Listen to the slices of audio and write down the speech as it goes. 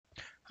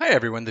Hi,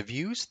 everyone. The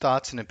views,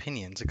 thoughts, and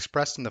opinions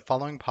expressed in the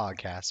following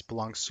podcast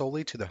belong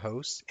solely to the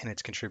host and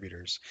its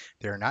contributors.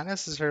 They are not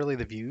necessarily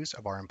the views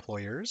of our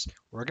employers,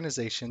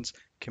 organizations,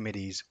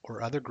 committees,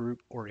 or other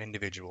group or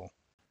individual.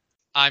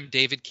 I'm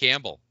David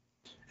Campbell,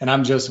 And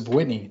I'm Joseph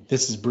Whitney.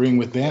 This is Brewing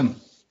with BIM.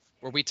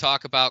 where we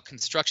talk about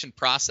construction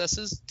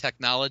processes,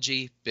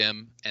 technology,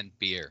 BIM, and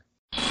beer.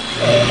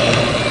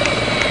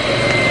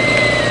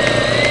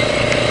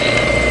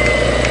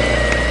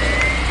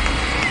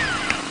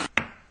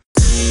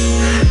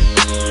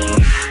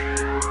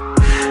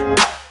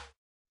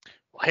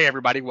 Hey,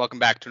 everybody. Welcome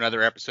back to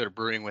another episode of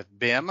Brewing with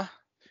BIM.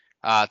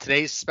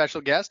 Today's special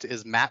guest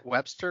is Matt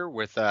Webster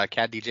with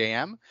CAD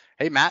DJM.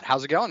 Hey, Matt.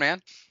 How's it going,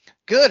 man?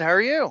 Good. How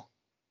are you?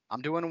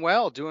 I'm doing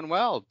well.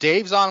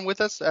 Dave's on with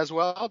us as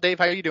well. Dave,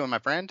 how are you doing, my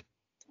friend?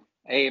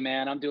 Hey,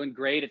 man, I'm doing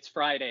great. It's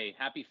Friday.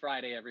 Happy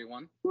Friday,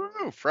 everyone.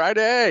 Woo,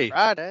 Friday.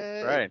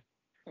 Right.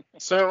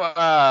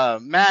 So,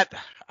 Matt,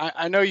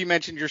 I know you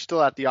mentioned you're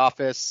still at the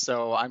office,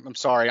 so I'm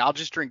sorry. I'll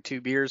just drink 2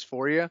 beers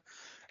for you.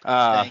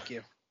 Thank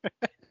you.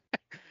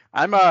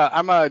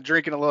 I'm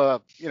drinking a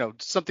little,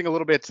 something a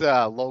little bit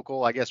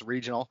local, I guess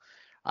regional.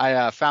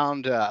 I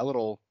found a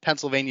little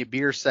Pennsylvania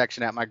beer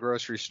section at my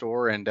grocery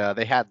store, and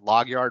they had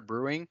Log Yard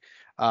Brewing.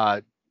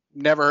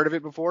 Never heard of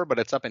it before, but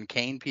it's up in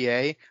Kane,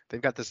 PA. They've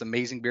got this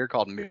amazing beer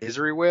called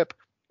Misery Whip.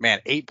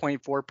 Man,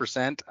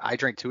 8.4%. I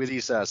drank 2 of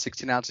these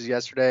 16 ounces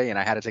yesterday, and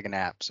I had to take a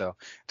nap. So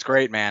it's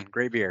great, man.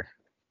 Great beer.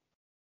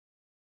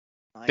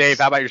 Nice. Dave,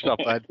 how about yourself,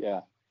 bud? Yeah.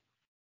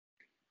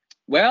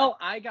 Well,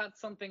 I got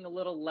something a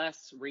little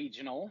less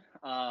regional.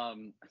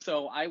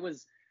 So I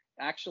went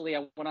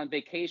on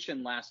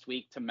vacation last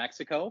week to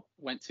Mexico,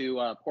 went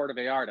to Puerto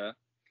Vallarta.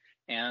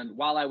 And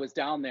while I was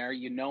down there,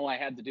 I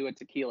had to do a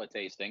tequila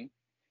tasting.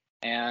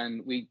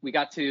 And we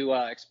got to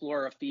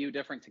explore a few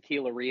different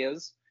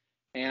tequilerias.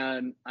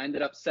 And I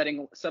ended up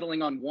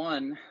settling on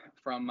one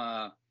from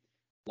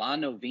La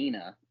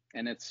Novena.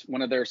 And it's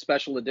one of their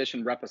special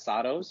edition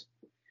reposados.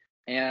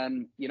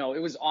 And,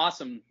 it was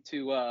awesome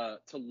to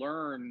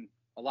learn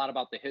a lot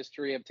about the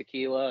history of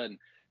tequila and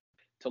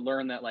to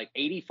learn that like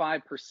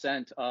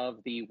 85% of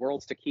the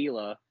world's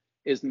tequila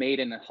is made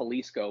in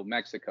Jalisco,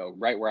 Mexico,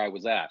 right where I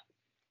was at.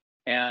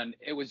 And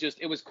it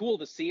was cool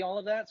to see all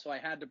of that. So I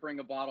had to bring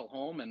a bottle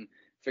home and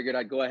figured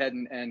I'd go ahead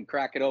and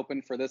crack it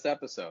open for this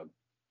episode.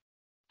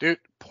 Dude,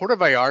 Puerto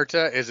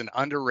Vallarta is an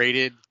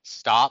underrated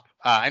stop.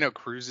 I know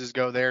cruises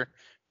go there,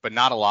 but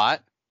not a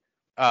lot.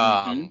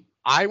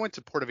 I went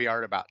to Puerto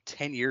Vallarta about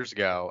 10 years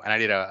ago, and I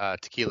did a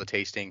tequila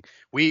tasting.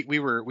 We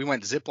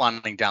went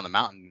ziplining down the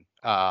mountain,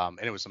 and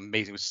it was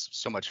amazing. It was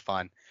so much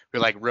fun. We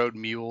rode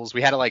mules.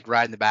 We had to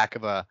ride in the back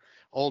of a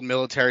old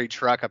military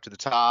truck up to the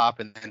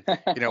top, and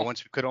then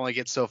once we could only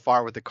get so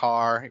far with the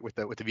car, with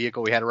the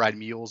vehicle, we had to ride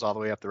mules all the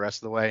way up the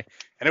rest of the way,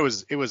 and it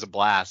was a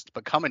blast.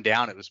 But coming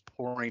down, it was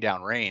pouring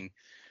down rain.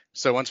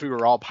 So once we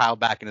were all piled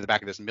back into the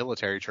back of this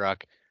military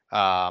truck,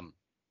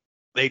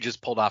 they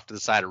just pulled off to the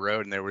side of the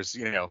road, and there was,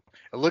 it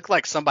looked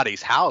like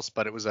somebody's house,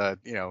 but it was I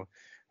don't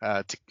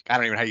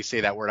even know how you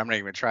say that word. I'm not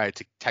even gonna try it.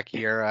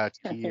 Tequila.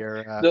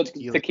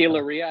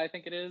 Tequileria, I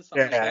think it is.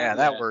 Yeah,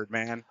 that word,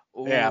 man.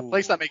 Ooh. Yeah,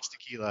 place that makes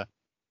tequila.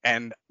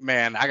 And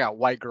man, I got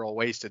white girl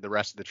wasted the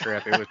rest of the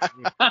trip. It was.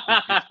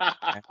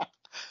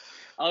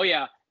 Oh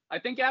yeah. I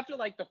think after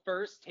the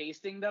first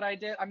tasting that I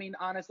did, I mean,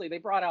 honestly, they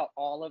brought out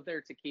all of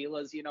their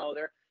tequilas.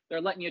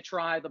 They're letting you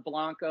try the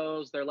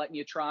Blancos. They're letting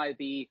you try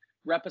the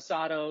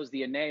Reposados,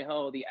 the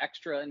Anejo, the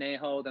extra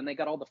Anejo. Then they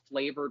got all the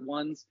flavored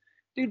ones.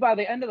 Dude, by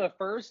the end of the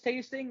first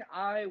tasting,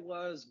 I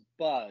was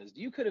buzzed.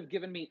 You could have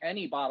given me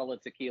any bottle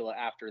of tequila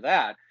after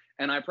that,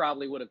 and I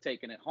probably would have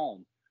taken it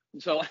home.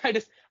 So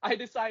I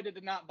decided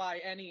to not buy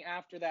any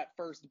after that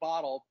first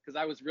bottle because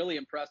I was really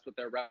impressed with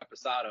their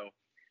Reposado.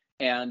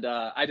 And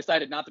I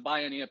decided not to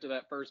buy any after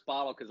that first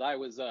bottle because I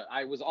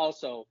was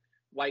also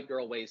white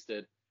girl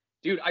wasted.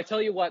 Dude, I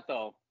tell you what,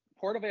 though.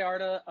 Puerto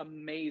Vallarta,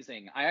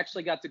 amazing. I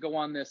actually got to go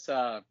on this,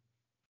 it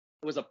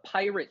was a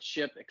pirate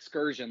ship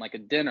excursion, like a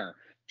dinner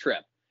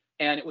trip.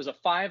 And it was a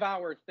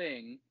 5-hour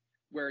thing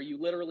where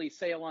you literally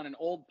sail on an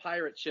old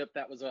pirate ship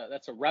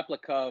that's a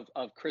replica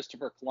of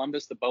Christopher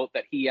Columbus, the boat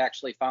that he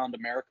actually found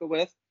America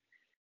with.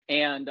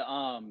 And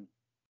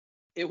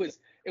it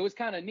was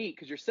kind of neat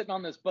because you're sitting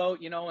on this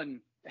boat,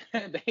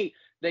 and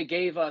they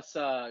gave us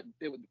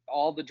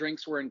all the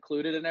drinks were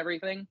included and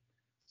everything.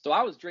 So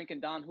I was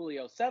drinking Don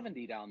Julio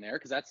 70 down there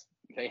because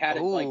they had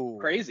it like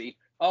crazy.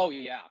 Oh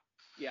yeah.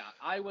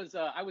 I was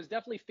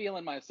definitely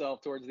feeling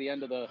myself towards the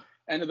end of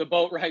the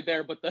boat right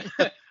there. But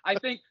I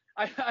think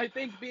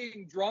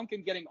being drunk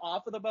and getting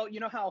off of the boat,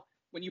 how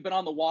when you've been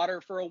on the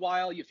water for a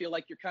while, you feel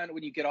like you're kind of,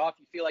 when you get off,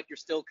 you feel like you're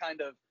still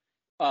kind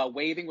of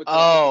waving with the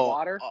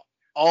water.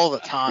 All the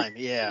time.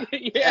 Yeah.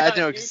 Yeah, I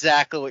know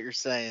exactly what you're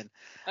saying.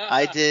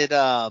 I did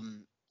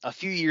a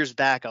few years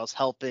back, I was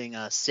helping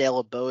sail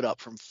a boat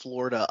up from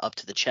Florida up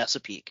to the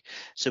Chesapeake.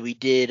 So we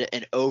did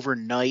an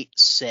overnight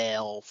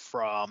sail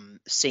from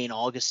St.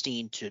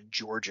 Augustine to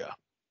Georgia.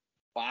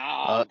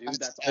 Wow, dude,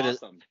 that's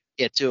awesome.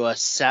 Yeah, to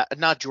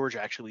not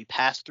Georgia actually. We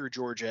passed through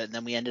Georgia and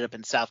then we ended up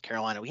in South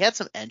Carolina. We had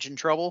some engine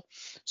trouble,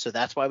 so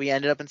that's why we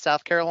ended up in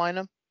South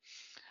Carolina.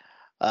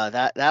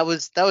 That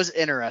was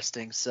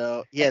interesting.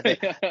 So yeah,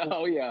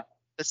 Oh yeah.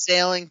 the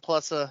sailing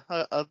plus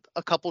a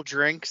couple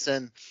drinks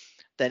and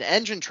then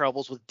engine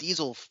troubles with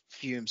diesel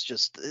fumes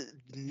just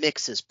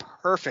mixes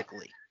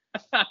perfectly.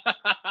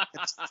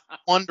 It's a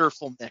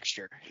wonderful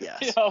mixture.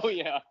 Yes. Oh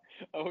yeah.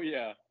 Oh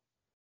yeah.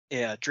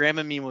 Yeah,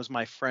 Dramamine was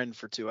my friend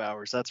for 2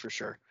 hours. That's for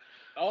sure.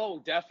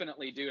 Oh,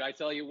 definitely, dude. I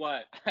tell you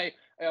what,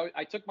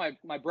 I took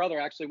my brother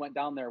actually went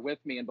down there with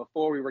me, and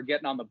before we were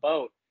getting on the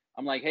boat,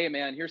 I'm like, hey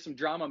man, here's some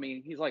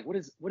Dramamine. He's like, what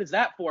is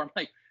that for? I'm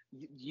like,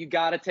 you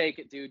gotta take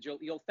it, dude.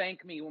 You'll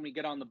thank me when we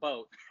get on the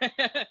boat.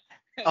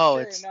 Oh,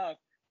 Sure enough.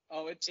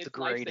 Oh, it's the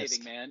life greatest.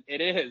 saving, man.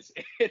 It is.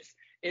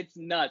 It's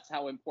nuts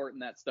how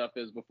important that stuff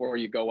is before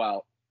you go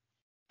out.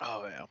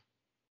 Oh yeah.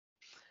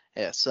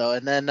 Yeah, so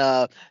and then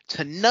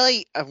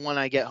tonight when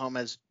I get home,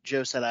 as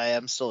Joe said, I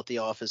am still at the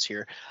office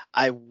here.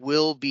 I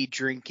will be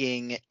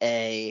drinking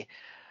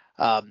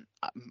um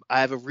I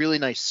have a really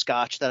nice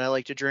scotch that I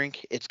like to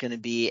drink. It's going to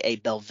be a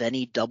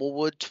Belveni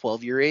Doublewood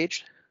 12-year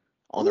aged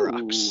on the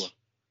rocks. Ooh,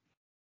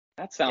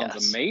 that sounds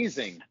Yes.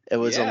 amazing. It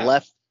was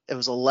Yeah. it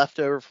was a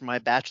leftover from my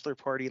bachelor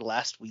party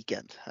last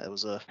weekend. It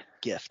was a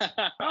gift.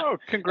 Oh,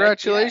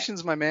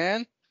 congratulations, my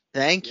man.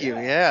 Thank you.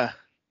 Yeah. Yeah.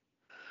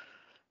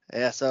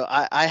 Yeah, so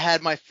I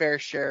had my fair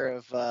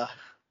share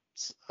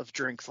of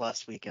drinks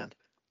last weekend.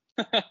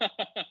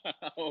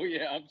 Oh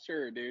yeah, I'm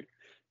sure, dude.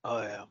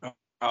 Oh yeah.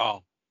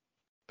 Oh,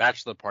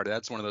 bachelor party.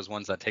 That's one of those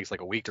ones that takes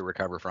like a week to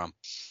recover from.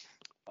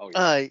 Oh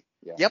yeah.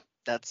 Yeah. Yep,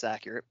 that's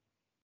accurate.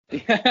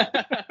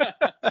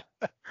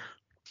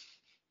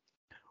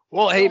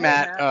 Well, hey, Hey,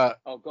 Matt.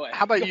 oh, go ahead.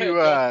 How about Go you?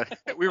 ahead,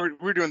 Joe. We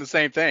were doing the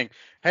same thing.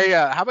 Hey,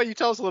 how about you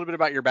tell us a little bit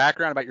about your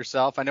background, about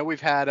yourself? I know we've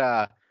had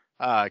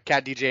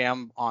Cat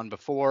DJM on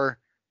before,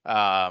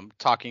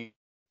 talking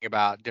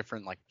about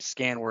different like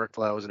scan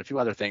workflows and a few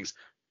other things.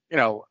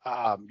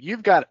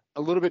 You've got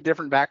a little bit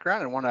different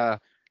background and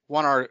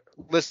want our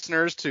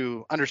listeners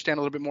to understand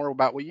a little bit more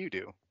about what you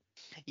do.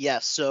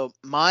 Yes, so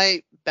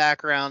my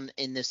background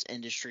in this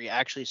industry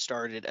actually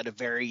started at a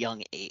very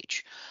young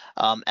age.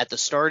 At the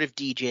start of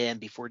DJM,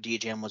 before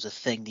DJM was a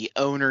thing, the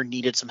owner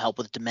needed some help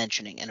with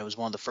dimensioning, and it was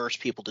one of the first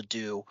people to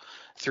do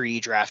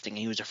 3D drafting.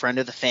 He was a friend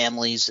of the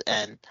family's,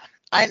 and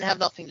I didn't have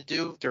nothing to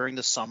do during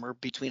the summer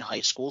between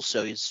high school,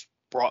 so he's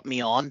brought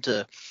me on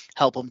to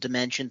help him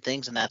dimension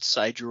things, and that's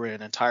I drew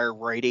an entire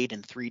Rite Aid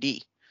in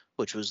 3D,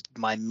 which was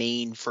my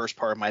main first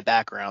part of my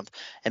background.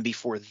 And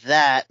before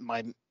that,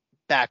 my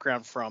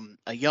background from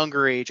a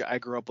younger age, I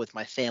grew up with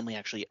my family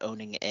actually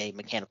owning a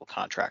mechanical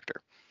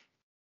contractor.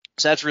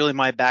 So that's really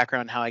my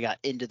background. How I got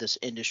into this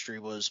industry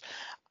was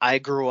I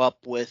grew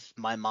up with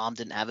my mom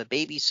didn't have a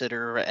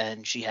babysitter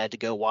and she had to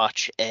go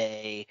watch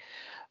a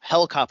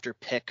helicopter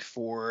pick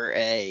for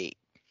a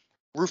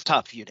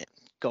rooftop unit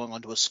going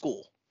onto a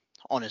school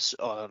on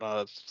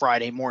a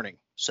Friday morning.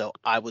 So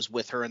I was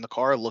with her in the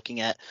car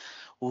looking at,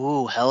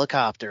 ooh,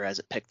 helicopter as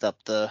it picked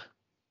up the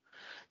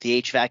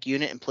HVAC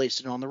unit and placed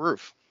it on the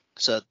roof.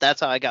 So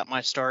that's how I got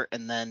my start.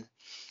 And then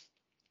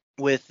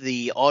with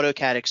the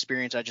AutoCAD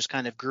experience, I just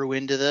kind of grew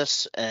into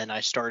this. And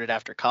I started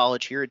after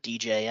college here at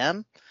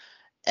DJM.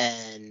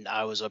 And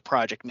I was a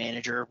project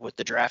manager with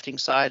the drafting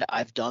side.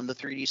 I've done the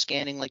 3D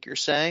scanning, like you're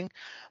saying,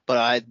 but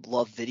I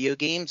love video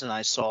games. And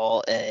I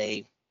saw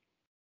a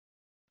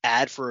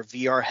ad for a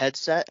VR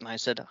headset. And I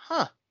said,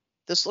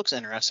 this looks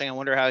interesting. I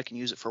wonder how I can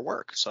use it for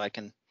work. So I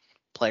can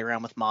play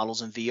around with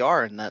models in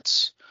VR. And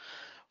that's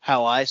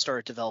how I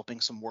started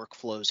developing some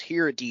workflows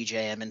here at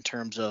DJM in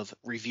terms of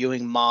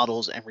reviewing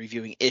models and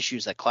reviewing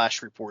issues that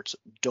Clash reports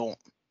don't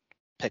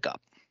pick up.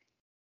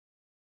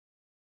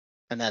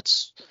 And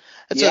that's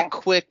a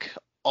quick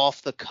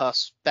off the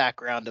cusp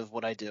background of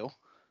what I do.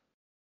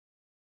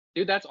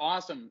 Dude, that's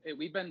awesome.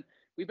 We've been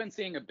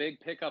seeing a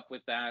big pickup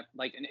with that,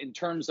 like in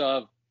terms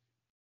of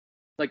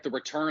like the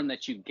return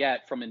that you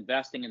get from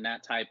investing in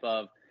that type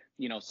of,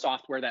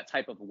 software, that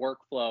type of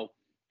workflow,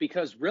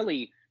 because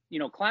really,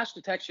 clash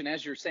detection,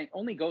 as you're saying,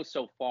 only goes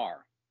so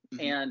far.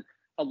 Mm-hmm. And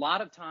a lot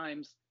of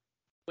times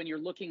when you're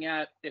looking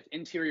at if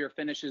interior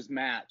finishes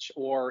match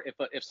or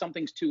if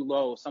something's too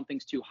low,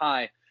 something's too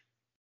high,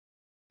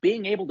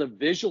 being able to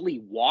visually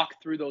walk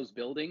through those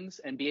buildings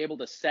and be able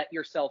to set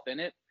yourself in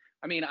it.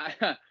 I mean,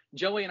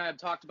 Joey and I have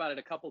talked about it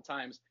a couple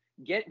times.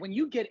 When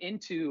you get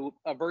into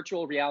a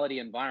virtual reality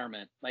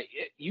environment, like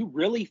you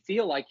really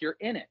feel like you're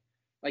in it.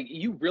 Like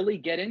you really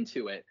get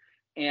into it.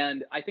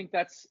 And I think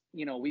that's,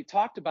 we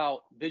talked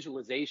about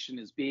visualization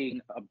as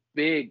being a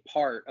big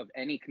part of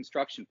any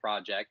construction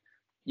project.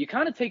 You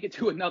kind of take it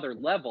to another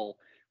level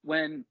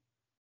when,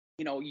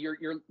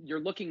 you're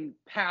looking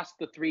past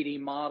the 3D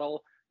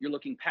model, you're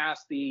looking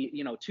past the,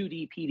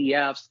 2D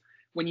PDFs.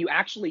 When you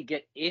actually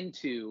get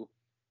into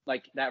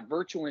like that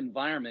virtual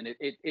environment,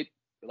 it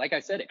like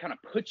I said, it kind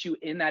of puts you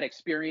in that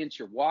experience.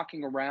 You're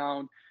walking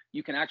around,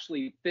 you can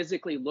actually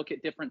physically look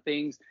at different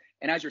things.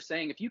 And as you're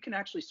saying, if you can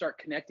actually start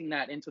connecting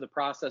that into the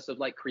process of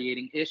like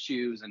creating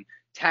issues and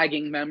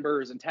tagging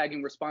members and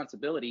tagging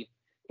responsibility,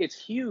 it's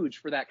huge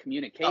for that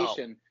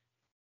communication.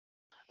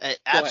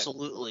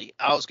 Absolutely.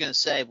 I was going to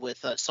say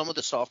with some of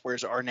the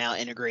softwares are now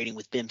integrating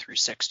with BIM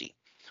 360,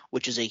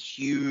 which is a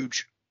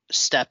huge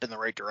step in the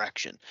right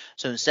direction.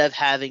 So instead of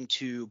having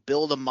to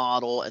build a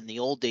model in the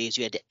old days,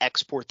 you had to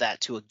export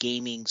that to a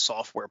gaming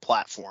software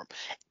platform,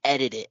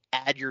 edit it,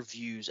 add your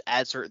views,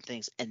 add certain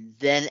things, and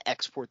then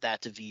export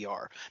that to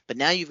VR. But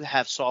now you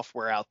have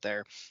software out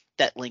there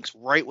that links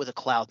right with a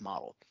cloud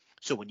model.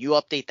 So when you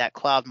update that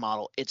cloud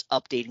model, it's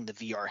updating the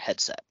VR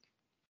headset.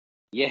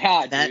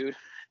 Yeah, dude.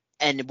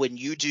 And when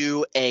you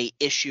do a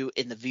issue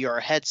in the VR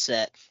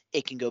headset,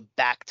 it can go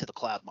back to the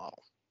cloud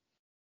model.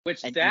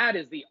 Which that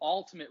is the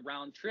ultimate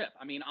round trip.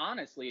 I mean,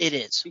 honestly, it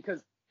is.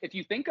 Because if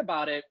you think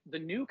about it, the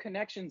new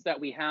connections that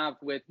we have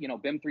with, BIM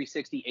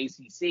 360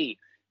 ACC,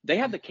 they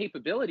have the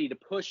capability to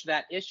push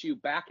that issue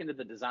back into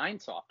the design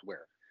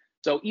software.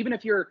 So even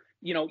if you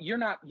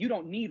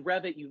don't need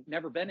Revit, you've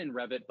never been in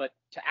Revit, but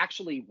to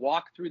actually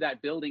walk through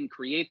that building,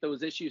 create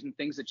those issues and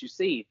things that you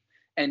see,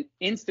 and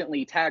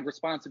instantly tag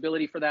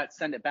responsibility for that,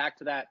 send it back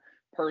to that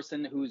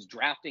person who's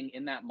drafting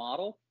in that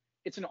model.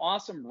 It's an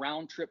awesome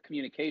round trip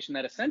communication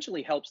that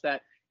essentially helps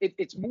that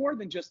it's more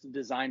than just a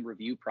design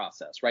review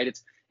process, right?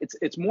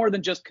 It's more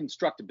than just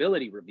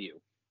constructability review.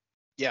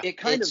 Yeah. It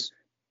kind of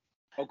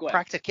go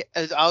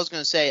ahead. I was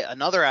going to say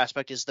another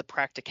aspect is the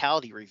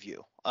practicality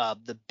review.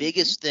 The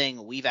biggest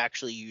thing we've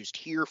actually used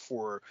here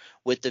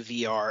with the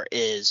VR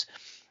is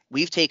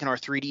we've taken our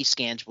 3D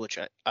scans, which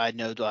I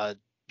know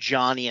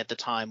Johnny at the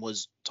time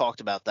talked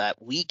about that.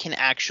 We can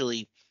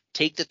actually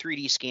take the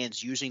 3D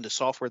scans using the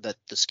software that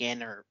the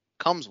scanner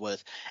comes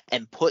with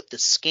and put the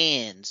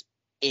scans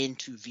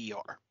into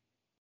VR.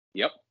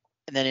 Yep.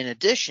 And then in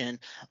addition,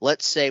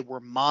 let's say we're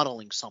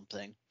modeling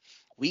something.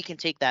 We can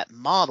take that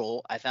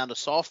model. I found a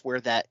software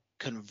that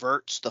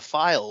converts the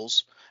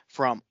files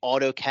from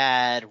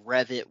AutoCAD,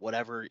 Revit,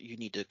 whatever you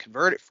need to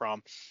convert it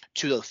from,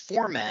 to the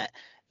format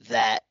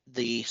that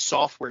the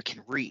software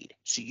can read.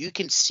 So you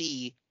can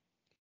see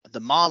the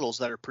models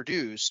that are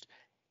produced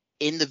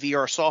in the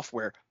VR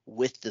software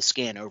with the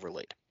scan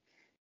overlaid.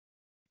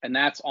 And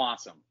that's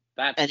awesome.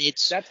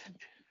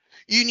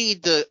 You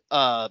need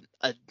a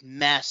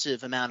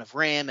massive amount of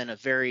RAM and a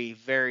very,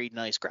 very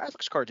nice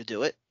graphics card to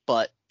do it,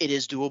 but it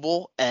is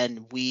doable,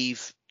 and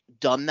we've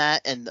done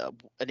that. And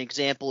an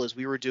example is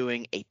we were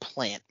doing a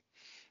plant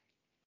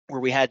where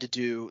we had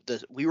to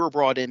we were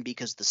brought in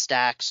because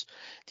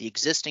the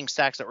existing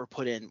stacks that were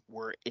put in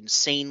were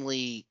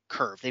insanely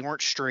curved. They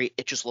weren't straight.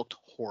 It just looked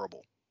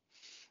horrible.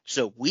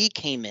 So we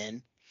came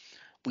in,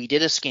 we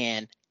did a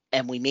scan,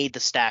 and we made the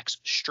stacks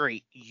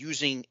straight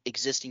using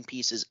existing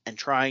pieces and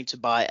trying to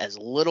buy as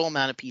little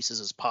amount of pieces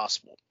as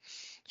possible.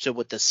 So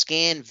what the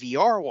scan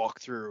VR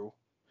walkthrough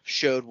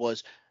showed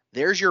was,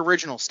 there's your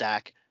original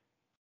stack.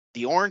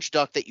 The orange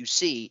duct that you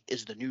see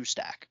is the new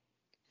stack.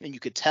 And you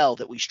could tell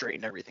that we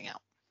straightened everything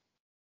out.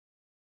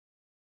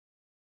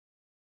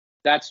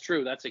 That's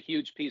true. That's a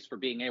huge piece for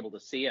being able to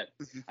see it.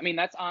 Mm-hmm. I mean,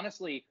 that's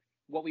honestly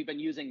what we've been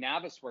using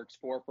Navisworks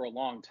for a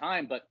long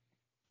time. But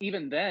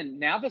even then,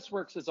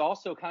 Navisworks is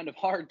also kind of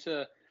hard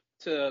to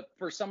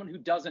for someone who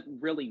doesn't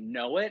really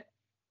know it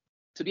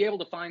to be able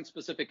to find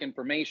specific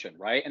information,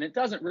 right? And it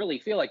doesn't really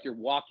feel like you're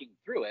walking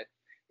through it.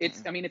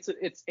 It's, I mean,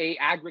 it's a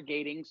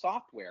aggregating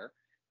software,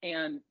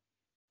 and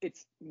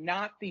it's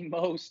not the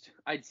most,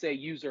 I'd say,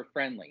 user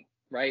friendly,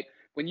 right?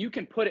 When you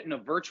can put it in a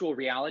virtual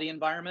reality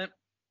environment,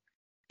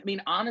 I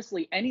mean,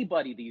 honestly,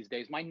 anybody these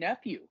days, my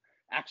nephew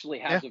actually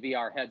has a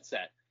VR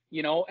headset,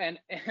 and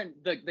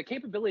the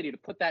capability to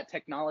put that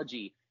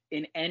technology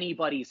in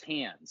anybody's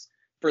hands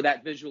for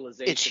that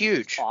visualization. It's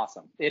huge. Is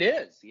awesome. It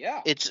is.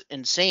 Yeah. It's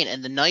insane.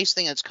 And the nice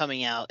thing that's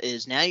coming out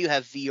is now you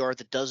have VR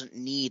that doesn't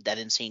need that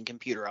insane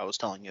computer I was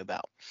telling you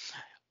about.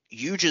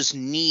 You just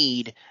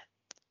need,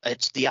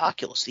 it's the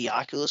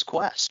Oculus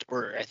Quest,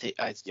 or I think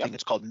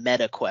it's called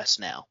Meta Quest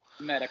now.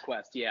 Meta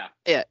Quest. Yeah.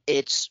 Yeah.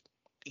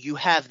 You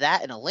have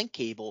that in a link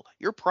cable.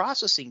 Your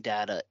processing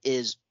data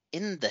is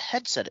in the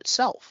headset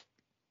itself.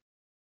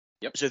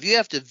 Yep. So if you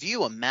have to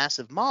view a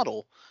massive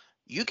model,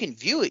 you can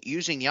view it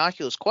using the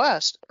Oculus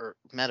Quest or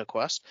Meta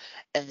Quest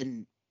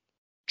and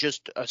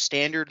just a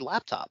standard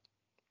laptop.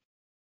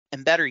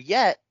 And better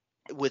yet,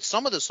 with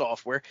some of the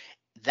software,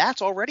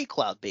 that's already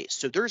cloud-based.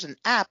 So there's an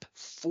app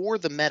for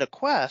the Meta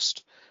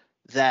Quest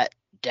that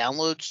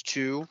downloads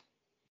to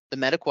the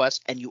Meta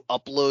Quest, and you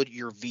upload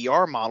your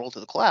VR model to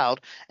the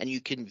cloud, and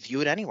you can view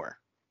it anywhere.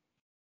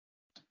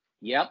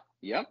 Yep.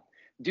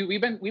 Dude,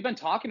 we've been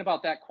talking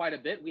about that quite a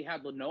bit. We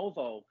had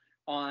Lenovo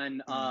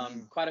on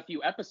quite a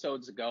few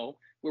episodes ago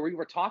where we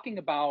were talking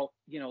about,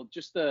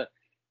 just the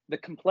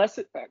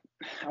complexity.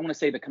 I want to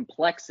say the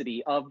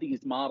complexity of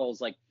these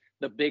models, like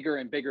the bigger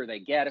and bigger they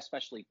get,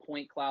 especially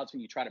point clouds.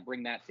 When you try to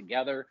bring that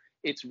together,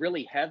 it's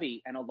really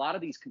heavy, and a lot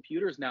of these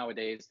computers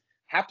nowadays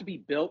have to be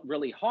built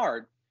really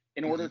hard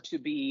in order to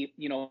be,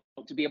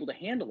 to be able to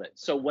handle it.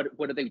 So what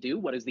do they do?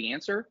 What is the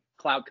answer?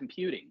 Cloud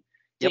computing.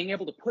 Being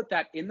able to put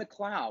that in the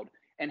cloud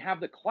and have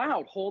the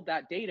cloud hold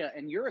that data,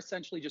 and you're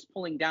essentially just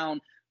pulling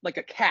down like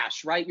a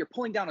cache, right? You're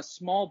pulling down a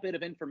small bit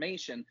of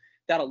information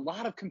that a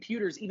lot of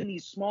computers, even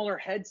these smaller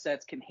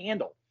headsets, can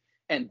handle.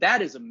 And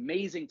that is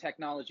amazing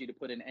technology to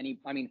put in any,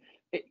 I mean,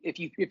 if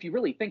you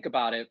really think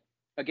about it,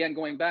 again,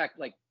 going back,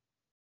 like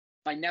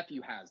my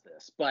nephew has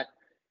this, but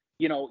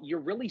you're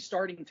really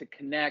starting to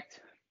connect,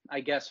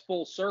 I guess,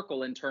 full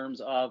circle in terms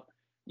of,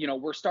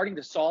 we're starting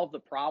to solve the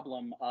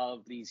problem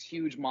of these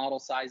huge model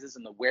sizes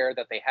and the wear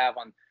that they have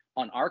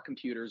on our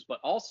computers, but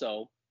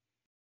also,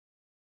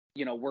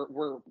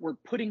 we're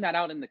putting that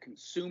out in the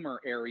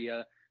consumer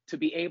area to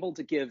be able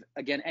to give,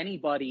 again,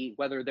 anybody,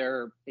 whether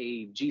they're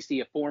a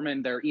GC, a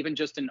foreman, they're even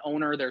just an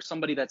owner, they're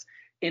somebody that's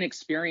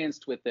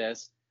inexperienced with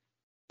this,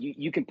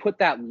 you can put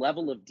that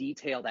level of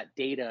detail, that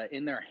data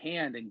in their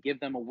hand, and give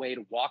them a way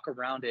to walk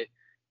around it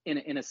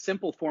in a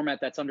simple format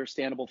that's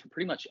understandable for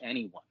pretty much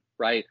anyone,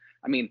 right?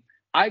 I mean,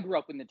 I grew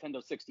up with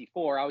Nintendo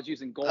 64. I was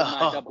using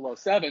GoldenEye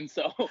 007,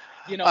 so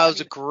it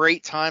was a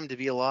great time to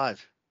be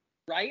alive.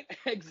 Right?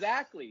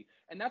 Exactly.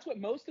 And that's what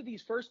most of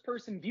these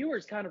first-person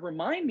viewers kind of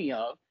remind me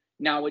of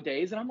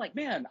nowadays. And I'm like,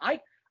 man,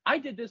 I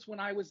did this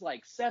when I was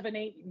like 7,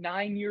 8,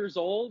 9 years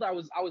old. I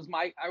was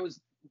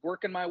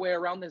working my way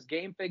around this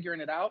game, figuring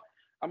it out.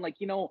 I'm like,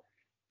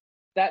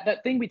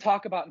 that thing we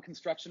talk about in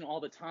construction all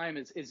the time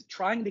is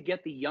trying to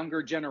get the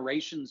younger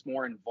generations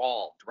more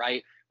involved,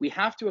 right? We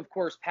have to, of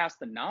course, pass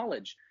the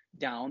knowledge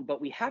down,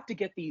 but we have to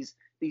get these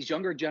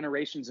younger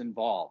generations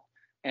involved.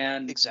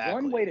 And exactly.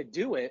 One way to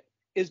do it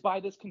is by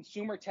this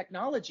consumer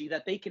technology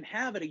that they can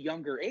have at a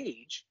younger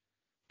age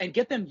and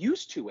get them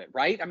used to it,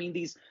 right? I mean,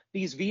 these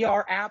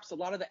VR apps, a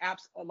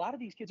lot of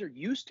these kids are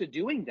used to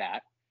doing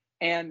that.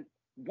 And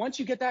once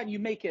you get that and you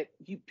make it,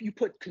 you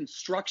put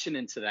construction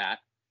into that,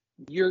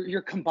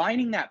 you're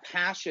combining that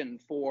passion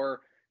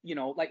for,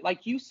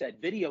 like you said,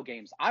 video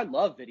games. I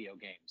love video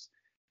games.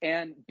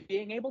 And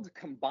being able to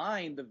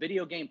combine the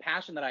video game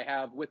passion that I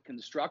have with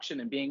construction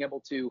and being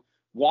able to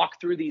walk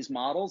through these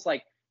models,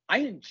 like, I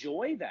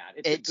enjoy that.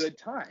 It's a good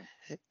time.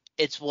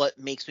 It's what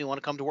makes me want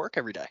to come to work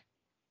every day.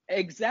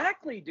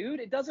 Exactly, dude.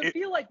 It doesn't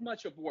feel like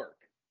much of work.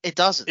 It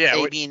doesn't. Yeah,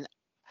 I mean,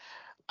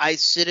 I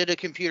sit at a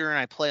computer and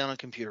I play on a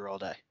computer all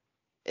day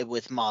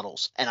with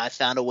models, and I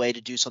found a way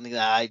to do something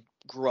that I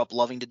grew up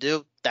loving to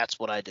do. That's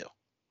what I do.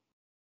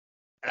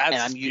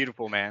 That's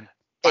beautiful, man.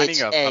 Finding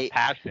a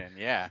passion,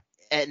 yeah.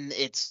 And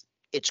it's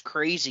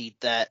crazy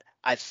that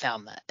I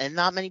found that, and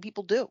not many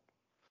people do.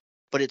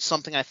 But it's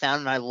something I found,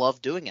 and I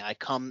love doing it. I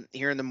come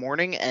here in the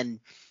morning, and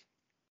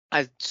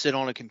I sit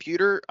on a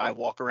computer. I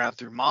walk around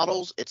through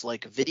models. It's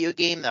like a video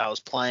game that I was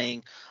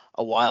playing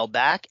a while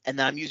back, and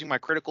then I'm using my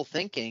critical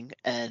thinking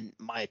and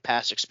my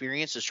past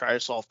experience to try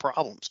to solve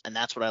problems, and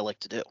that's what I like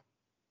to do.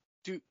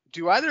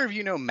 Do either of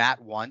you know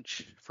Matt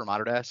Wunsch from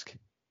Autodesk?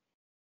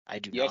 I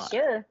do not. Yes,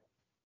 sir.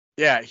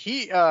 Yeah,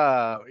 he.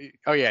 Oh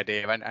yeah,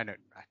 Dave. I know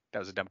that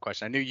was a dumb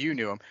question. I knew you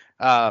knew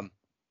him.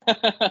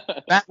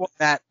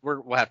 Matt,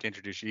 we'll have to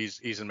introduce you.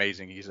 He's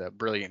amazing. He's a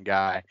brilliant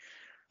guy.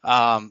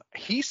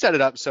 He set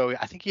it up so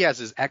I think he has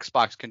his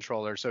Xbox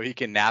controller so he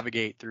can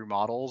navigate through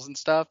models and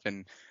stuff,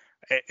 and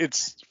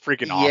it's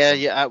freaking awesome.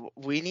 Yeah.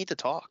 We need to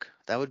talk.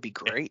 That would be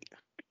great.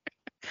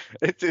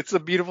 It's a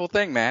beautiful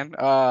thing, man.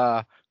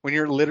 When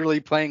you're literally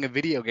playing a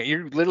video game,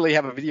 you literally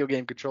have a video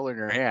game controller in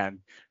your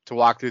hand to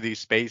walk through these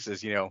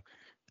spaces.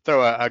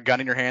 Throw a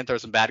gun in your hand, throw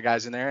some bad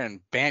guys in there, and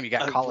bam, you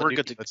got Call of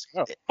Duty. Let's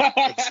go.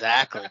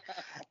 Exactly.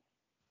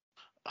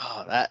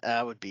 Oh,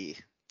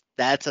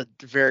 that's a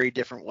very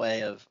different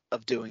way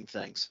of doing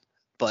things,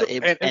 but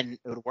it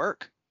would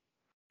work.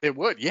 It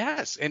would,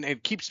 yes, and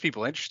it keeps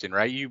people interested,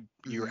 right?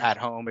 You're at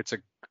home. It's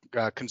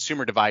a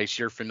consumer device.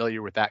 You're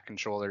familiar with that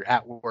controller.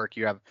 At work,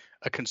 you have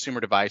a consumer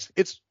device.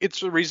 It's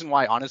the reason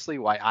why, honestly,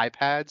 why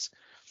iPads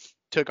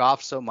took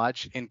off so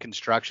much in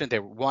construction. They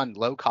were, one,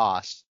 low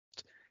cost,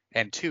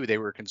 and two, they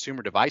were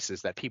consumer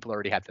devices that people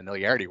already had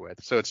familiarity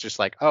with. So it's just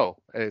like, oh,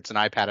 it's an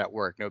iPad at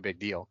work, no big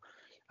deal.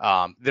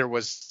 There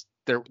wasn't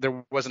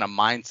a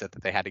mindset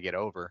that they had to get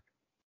over.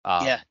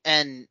 Yeah,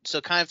 and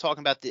so kind of talking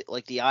about the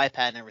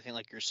iPad and everything,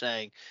 like you're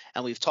saying,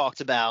 and we've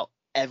talked about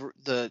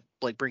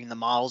bringing the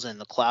models in,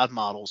 the cloud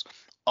models.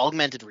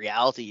 Augmented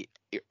reality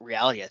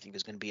I think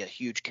is going to be a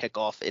huge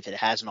kickoff if it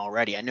hasn't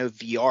already. I know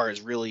VR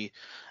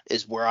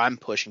is where I'm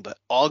pushing, but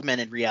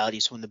augmented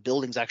reality, so when the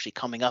building's actually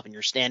coming up and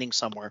you're standing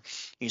somewhere,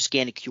 you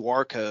scan a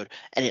QR code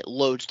and it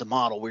loads the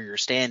model where you're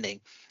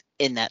standing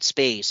in that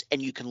space, and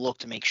you can look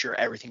to make sure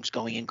everything's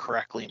going in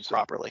correctly and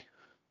properly.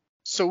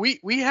 So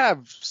we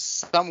have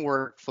some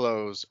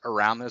workflows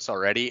around this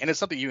already, and it's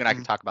something you and I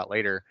can talk about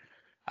later.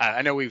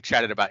 I know we've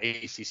chatted about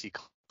ACC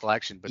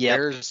collection, but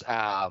there's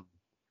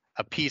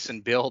a piece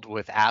and build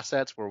with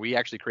assets where we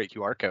actually create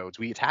QR codes.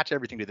 We attach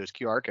everything to those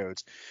QR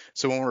codes.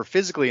 So when we're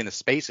physically in the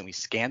space and we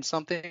scan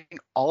something,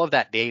 all of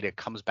that data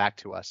comes back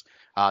to us.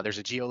 There's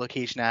a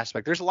geolocation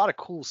aspect. There's a lot of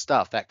cool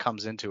stuff that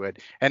comes into it.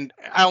 And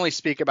I only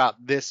speak about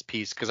this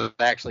piece because I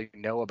actually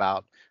know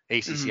about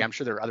ACC. I'm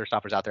sure there are other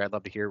softwares out there. I'd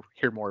love to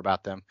hear more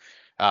about them.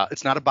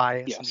 It's not a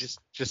bias. Yes. I'm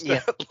just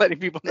Yeah. letting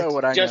people know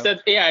what I Just know.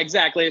 that, yeah,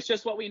 exactly. It's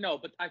just what we know.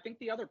 But I think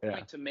the other point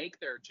Yeah. to make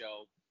there,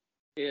 Joe,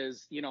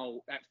 is,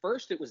 at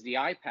first it was the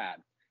iPad.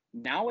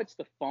 Now it's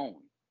the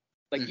phone.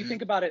 Like you Mhm.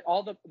 think about it,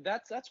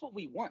 that's what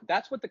we want.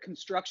 That's what the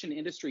construction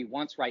industry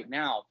wants right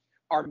now,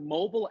 are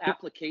mobile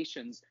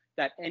applications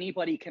that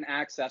anybody can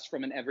access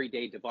from an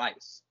everyday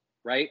device,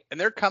 right? And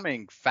they're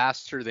coming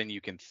faster than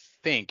you can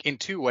think in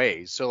two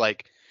ways. So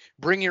like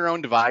bring your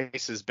own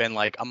device has been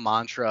like a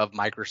mantra of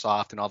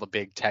Microsoft and all the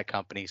big tech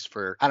companies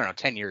for, I don't know,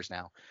 10 years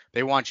now.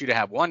 They want you to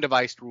have one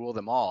device to rule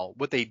them all.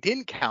 What they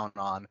didn't count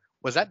on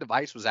was that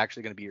device was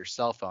actually going to be your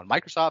cell phone.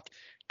 Microsoft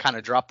kind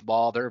of dropped the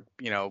ball. They're,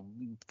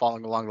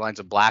 falling along the lines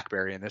of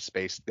BlackBerry in this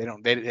space. They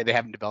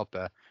haven't developed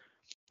a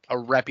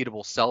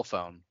reputable cell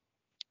phone.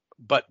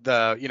 But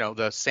the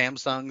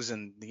Samsungs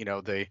and,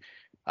 the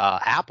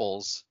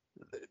Apples,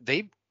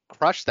 they've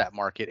crushed that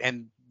market,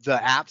 and the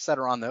apps that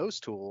are on those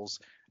tools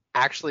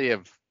actually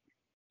have,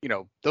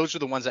 those are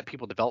the ones that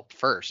people develop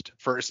first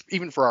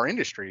even for our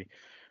industry,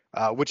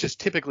 which is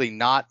typically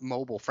not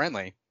mobile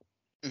friendly.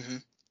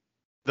 Mhm.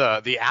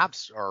 The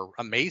apps are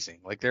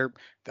amazing. Like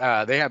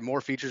they have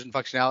more features and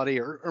functionality,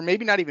 or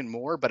maybe not even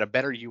more, but a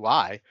better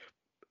UI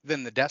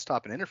than the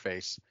desktop and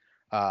interface,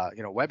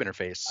 web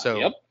interface. So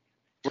Yep.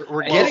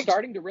 we're And you're getting.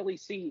 starting to really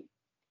see.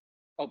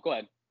 Oh, go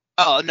ahead.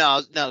 Oh,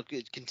 no,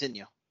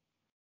 continue.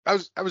 I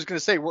was going to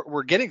say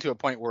we're getting to a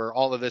point where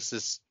all of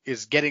this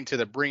is getting to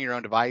the bring your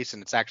own device,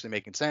 and it's actually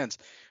making sense.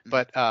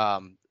 But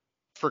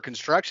for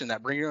construction,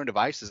 that bring your own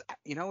device is,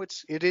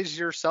 it is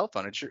your cell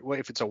phone. It's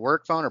if it's a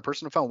work phone or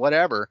personal phone,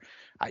 whatever,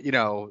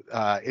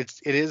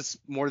 it is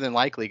more than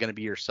likely going to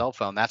be your cell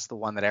phone. That's the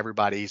one that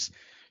everybody's,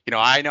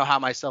 I know how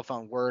my cell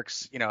phone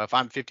works. If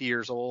I'm 50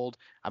 years old,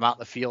 I'm out in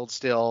the field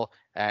still,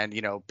 and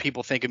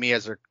people think of me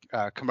as a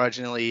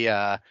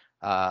curmudgeonly,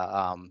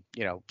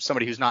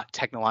 somebody who's not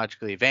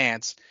technologically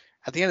advanced.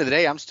 At the end of the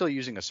day, I'm still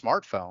using a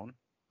smartphone,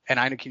 and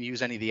I can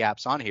use any of the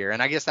apps on here.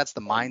 And I guess that's the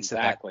mindset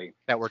Exactly.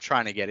 that we're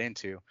trying to get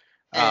into.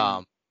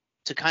 And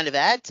to kind of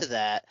add to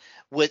that,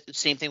 with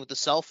same thing with the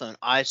cell phone,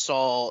 I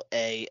saw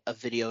a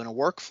video and a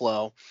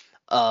workflow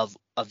of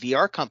a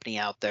VR company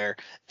out there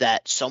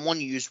that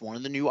someone used one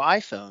of the new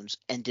iPhones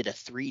and did a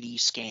 3D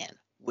scan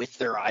with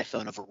their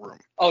iPhone of a room.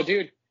 Oh,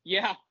 dude.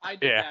 Yeah, I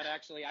did Yeah. that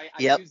actually. I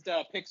Yep. used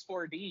Pix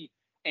 4D,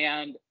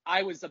 and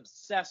I was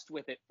obsessed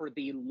with it for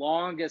the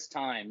longest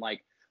time.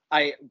 Like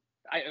I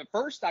at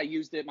first I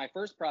used it. My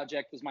first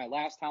project was my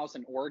last house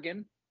in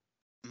Oregon,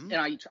 Mhm.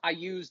 and I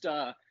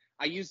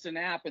used an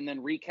app and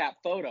then Recap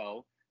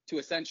Photo to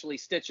essentially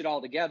stitch it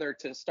all together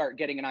to start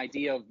getting an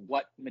idea of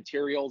what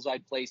materials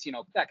I'd place,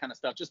 that kind of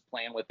stuff, just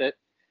playing with it.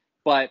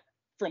 But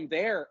from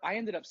there, I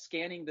ended up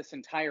scanning this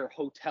entire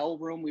hotel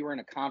room. We were in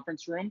a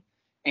conference room,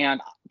 and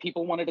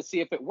people wanted to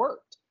see if it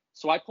worked.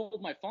 So I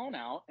pulled my phone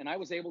out, and I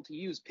was able to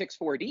use Pix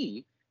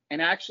 4D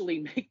and actually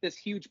make this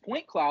huge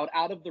point cloud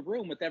out of the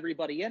room with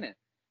everybody in it.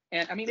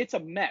 And I mean, it's a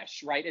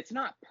mesh, right? It's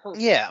not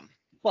perfect, Yeah.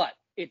 but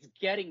it's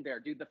getting there,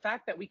 dude. The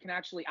fact that we can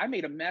actually, I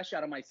made a mesh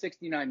out of my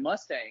 69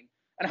 Mustang,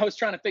 and I was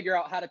trying to figure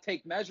out how to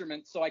take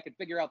measurements so I could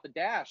figure out the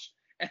dash.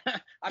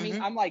 I mean,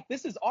 Mhm. I'm like,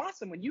 this is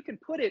awesome when you can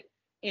put it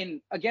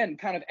in, again,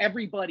 kind of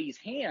everybody's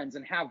hands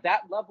and have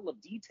that level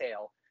of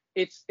detail.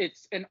 It's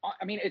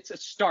a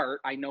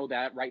start. I know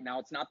that right now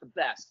it's not the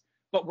best,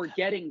 but we're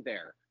getting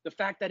there. The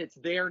fact that it's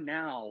there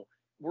now,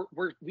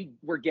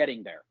 we're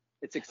getting there.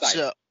 It's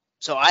exciting.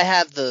 So I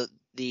have the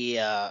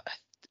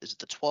is it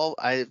the 12?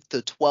 I have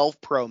the 12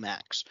 Pro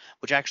Max,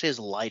 which actually has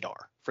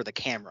LiDAR for the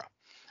camera.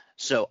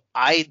 So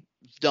I've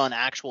done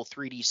actual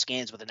 3D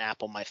scans with an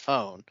app on my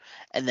phone.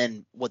 And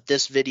then what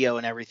this video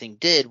and everything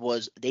did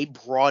was they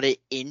brought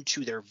it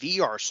into their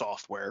VR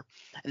software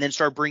and then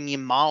started bringing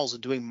in models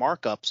and doing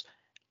markups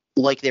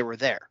like they were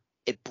there.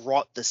 It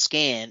brought the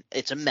scan.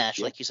 It's a mesh,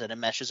 Yep. like you said, a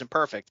mesh isn't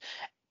perfect,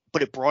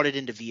 but it brought it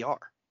into VR.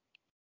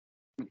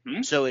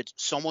 Mhm. So it's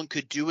someone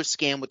could do a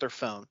scan with their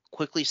phone,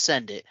 quickly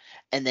send it,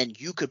 and then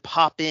you could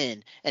pop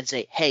in and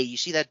say, hey, you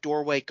see that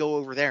doorway? Go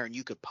over there. And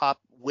you could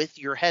pop with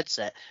your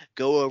headset,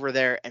 go over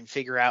there and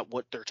figure out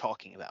what they're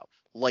talking about.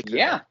 Like they're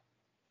Yeah,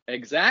 there.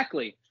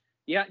 exactly.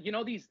 Yeah,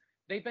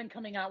 they've been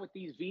coming out with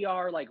these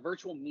VR like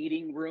virtual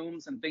meeting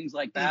rooms and things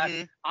like that.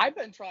 Mhm. I've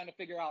been trying to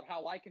figure out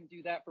how I can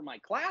do that for my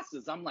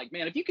classes. I'm like,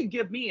 man, if you can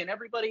give me and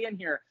everybody in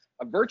here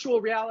a virtual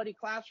reality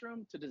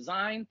classroom to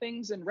design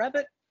things in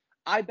Revit,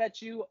 I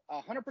bet you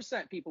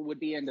 100% people would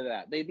be into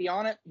that. They'd be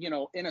on it,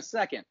 in a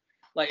second.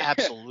 Like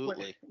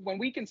Absolutely. when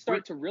we can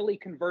start to really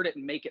convert it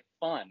and make it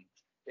fun,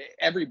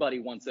 everybody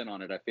wants in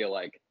on it, I feel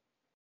like.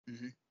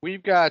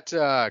 We've got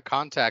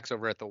contacts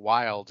over at the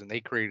Wild, and they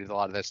created a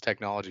lot of this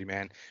technology,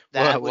 man.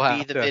 That We'll would be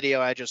have the to-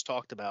 video I just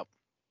talked about.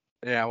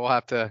 Yeah, we'll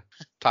have to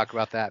talk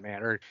about that,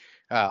 man, or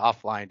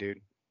offline,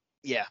 dude.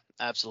 Yeah,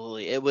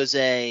 absolutely.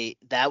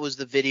 That was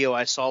the video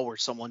I saw where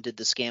someone did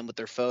the scan with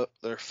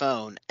their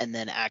phone and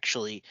then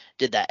actually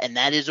did that. And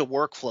that is a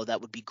workflow that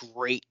would be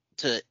great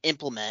to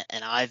implement,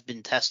 and I've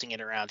been testing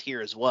it around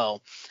here as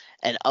well.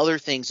 And other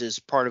things is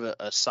part of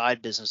a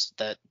side business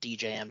that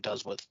DJM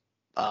does with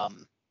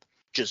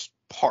just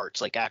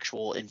parts, like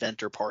actual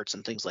inventor parts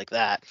and things like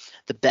that.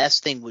 The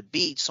best thing would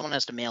be someone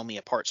has to mail me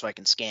a part so I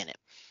can scan it.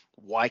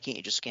 Why can't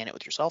you just scan it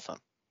with your cell phone?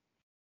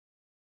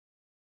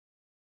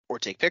 Or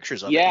take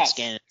pictures of it and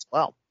scan it as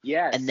well.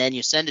 Yes. And then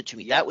you send it to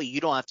me. Yes. That way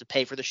you don't have to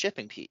pay for the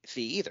shipping fee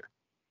either.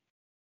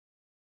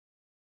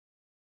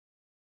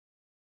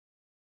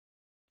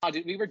 Oh,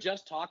 dude, we were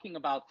just talking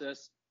about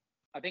this,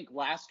 I think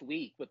last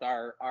week with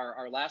our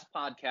last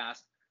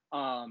podcast,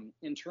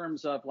 in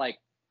terms of like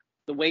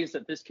the ways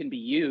that this can be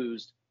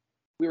used.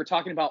 We were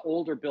talking about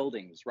older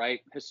buildings, right?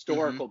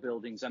 Historical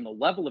buildings, and the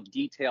level of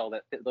detail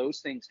that those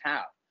things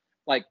have,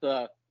 like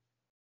the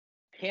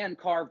hand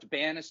carved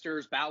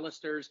banisters,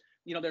 balusters.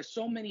 You know, there's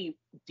so many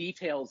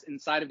details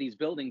inside of these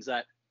buildings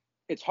that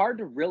it's hard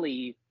to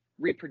really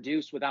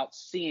reproduce without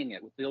seeing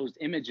it with those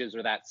images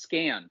or that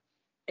scan.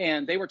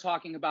 And they were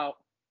talking about,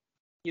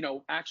 you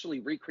know, actually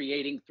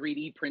recreating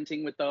 3D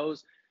printing with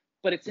those.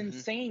 But it's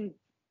insane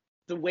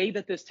the way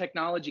that this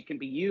technology can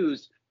be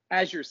used.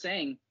 As you're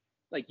saying,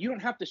 like, you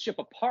don't have to ship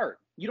a part.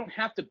 You don't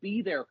have to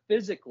be there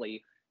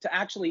physically to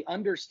actually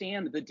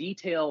understand the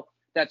detail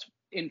that's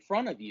in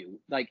front of you.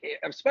 Like,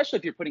 especially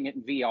if you're putting it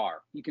in VR,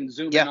 you can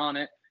zoom in on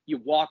it. You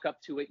walk up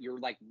to it, you're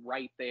like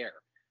right there.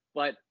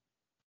 But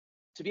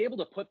to be able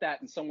to put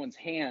that in someone's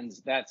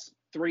hands that's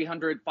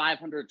 300,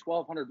 500,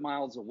 1,200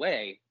 miles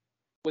away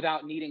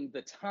without needing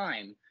the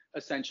time,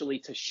 essentially,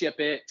 to ship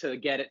it, to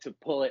get it, to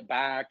pull it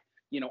back,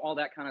 you know, all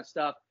that kind of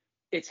stuff.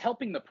 It's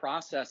helping the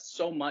process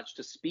so much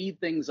to speed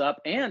things up,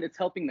 and it's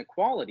helping the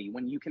quality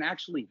when you can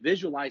actually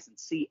visualize and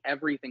see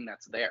everything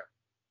that's there.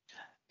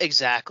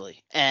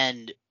 Exactly.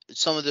 And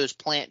some of those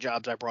plant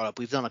jobs I brought up,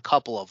 we've done a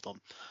couple of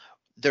them.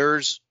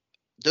 There's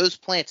those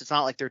plants, it's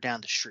not like they're down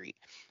the street.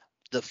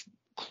 The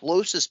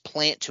closest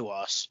plant to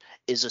us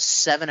is a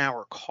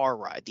 7-hour car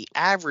ride. The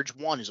average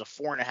one is a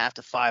 4.5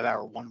 to 5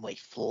 hour one-way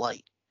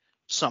flight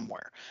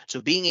somewhere.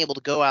 So being able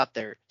to go out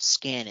there,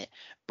 scan it,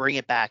 bring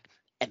it back,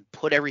 and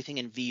put everything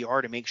in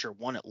VR to make sure,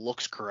 one, it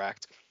looks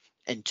correct,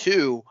 and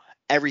two,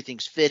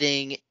 everything's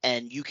fitting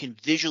and you can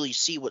visually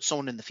see what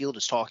someone in the field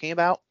is talking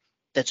about,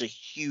 that's a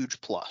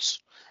huge plus.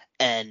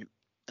 And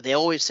they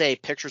always say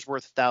picture's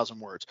worth 1,000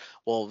 words.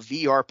 Well,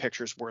 VR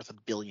picture's worth 1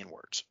 billion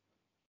words,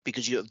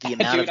 because you have the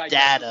amount of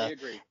data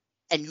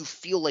and you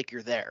feel like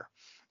you're there.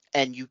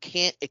 And you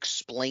can't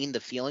explain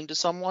the feeling to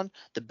someone.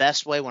 The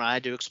best way when I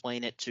do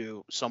explain it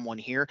to someone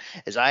here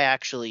is I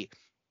actually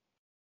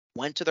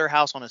went to their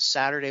house on a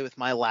Saturday with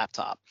my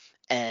laptop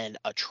and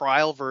a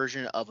trial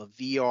version of a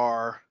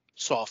VR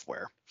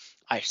software.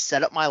 I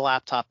set up my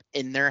laptop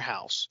in their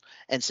house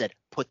and said,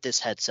 put this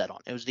headset on.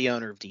 It was the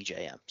owner of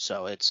DJM.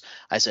 So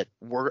I said,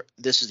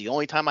 this is the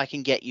only time I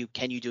can get you.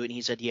 Can you do it? And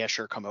he said, yeah,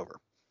 sure. Come over.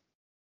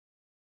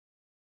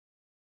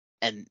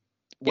 And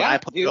when I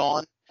put it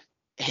on,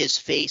 his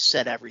face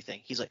said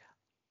everything. He's like,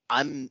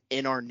 I'm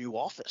in our new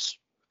office,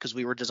 because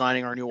we were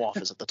designing our new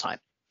office at the time.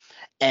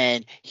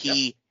 And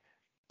he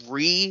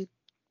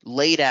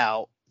re-laid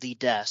out the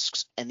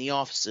desks and the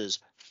offices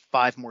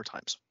 5 more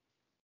times.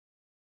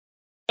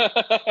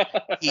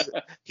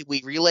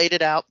 We relayed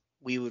it out.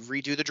 We would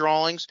redo the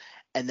drawings.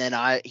 And then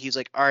he's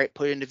like, all right,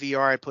 put it into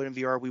VR. I put it in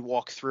VR. We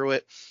walked through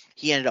it.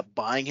 He ended up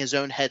buying his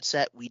own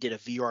headset. We did a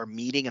VR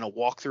meeting and a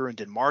walkthrough and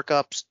did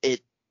markups.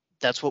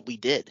 That's what we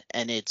did.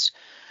 And it's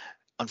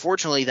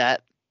unfortunately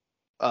that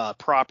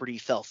property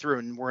fell through,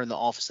 and we're in the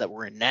office that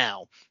we're in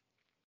now.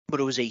 But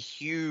it was a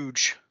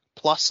huge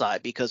plus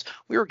side because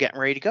we were getting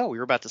ready to go. We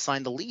were about to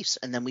sign the lease,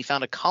 and then we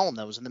found a column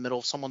that was in the middle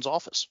of someone's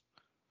office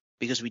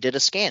because we did a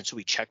scan. So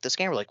we checked the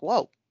scan. We're like,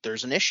 whoa,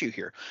 there's an issue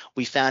here.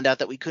 We found out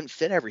that we couldn't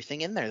fit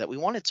everything in there that we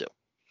wanted to.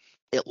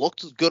 It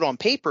looked good on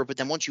paper, but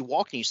then once you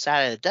walked and you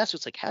sat at a desk,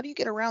 it's like, how do you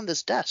get around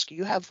this desk?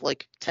 You have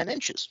like 10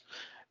 inches,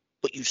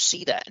 but you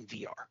see that in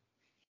VR.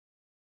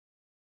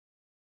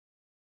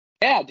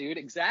 Yeah, dude,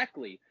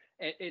 exactly.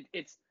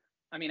 It's,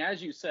 I mean,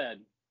 as you said,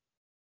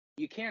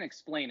 you can't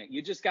explain it.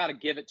 You just got to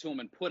give it to them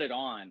and put it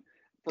on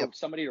for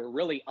somebody to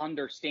really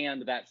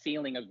understand that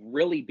feeling of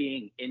really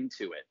being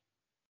into it.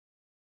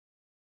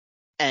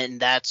 And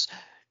that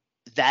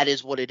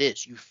is what it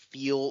is. You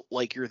feel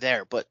like you're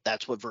there, but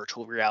that's what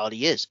virtual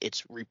reality is.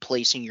 It's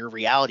replacing your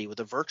reality with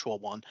a virtual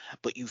one,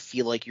 but you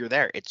feel like you're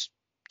there. It's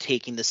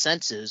taking the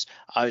senses,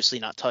 obviously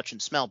not touch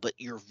and smell, but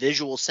your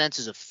visual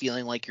senses of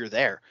feeling like you're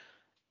there.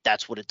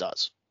 That's what it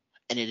does.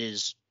 And it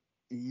is,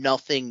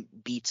 nothing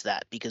beats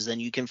that, because then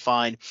you can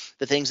find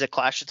the things that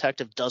Clash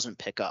Detective doesn't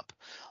pick up.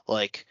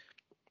 Like,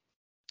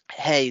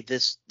 hey,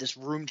 this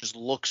room just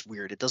looks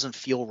weird. It doesn't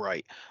feel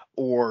right.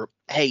 Or,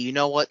 hey, you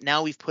know what?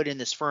 Now we've put in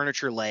this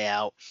furniture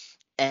layout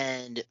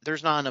and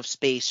there's not enough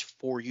space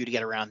for you to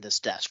get around this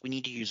desk. We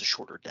need to use a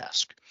shorter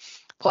desk.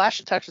 Clash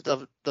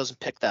Detective doesn't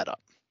pick that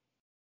up.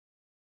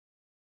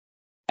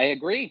 I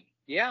agree.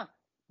 Yeah.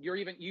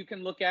 You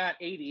can look at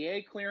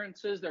ADA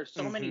clearances. There's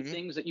so many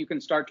things that you can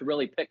start to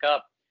really pick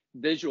up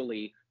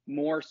visually,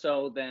 more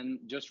so than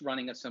just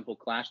running a simple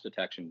clash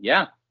detection.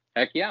 Yeah.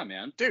 Heck yeah,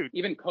 man. Dude,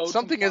 even code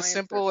something as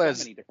simple so as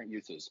many different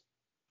uses.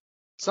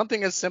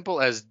 Something as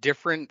simple as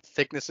different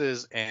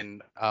thicknesses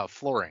in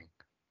flooring,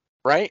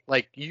 right?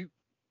 Like you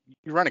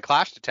you run a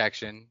clash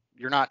detection,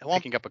 you're not Well,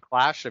 picking up a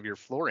clash of your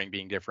flooring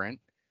being different.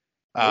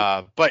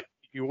 But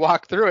you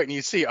walk through it and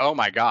you see, oh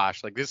my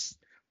gosh, like this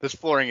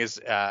flooring is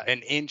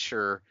an inch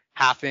or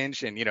half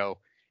inch, and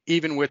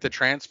even with the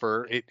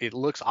transfer, it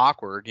looks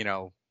awkward.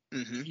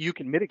 You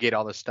can mitigate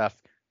all this stuff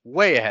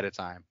way ahead of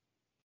time.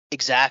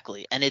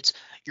 Exactly. And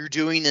you're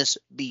doing this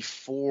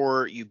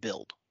before you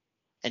build.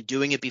 And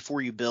doing it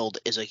before you build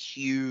is a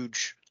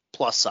huge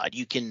plus side.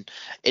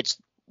 It's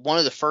one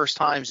of the first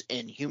times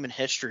in human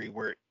history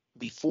where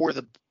before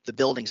the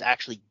building's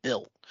actually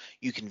built,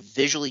 you can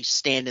visually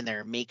stand in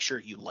there and make sure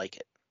you like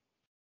it.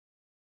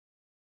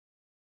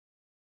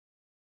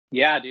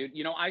 Yeah, dude.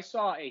 I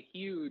saw a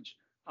huge,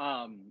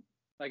 I'd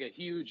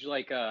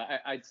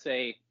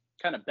say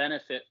kind of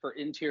benefit for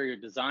interior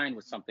design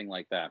with something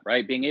like that,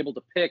 right? Being able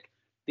to pick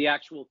the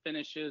actual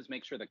finishes,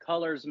 make sure the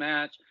colors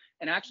match,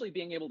 and actually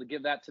being able to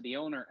give that to the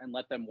owner and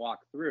let them walk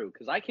through.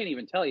 Because I can't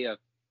even tell you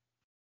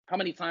how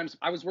many times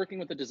I was working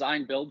with a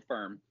design build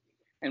firm,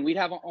 and we'd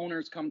have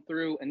owners come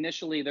through.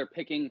 Initially, they're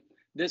picking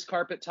this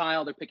carpet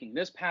tile, they're picking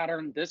this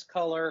pattern, this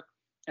color,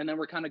 and then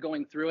we're kind of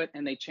going through it,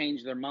 and they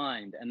change their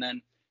mind. And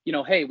then,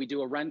 hey, we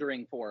do a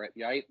rendering for it,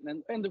 right?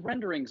 And the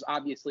renderings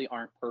obviously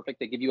aren't perfect.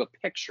 They give you a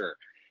picture.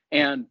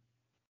 And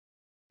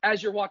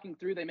as you're walking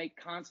through, they make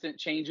constant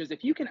changes.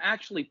 If you can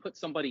actually put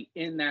somebody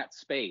in that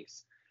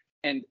space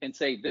and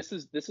say, this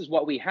is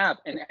what we have.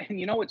 And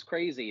what's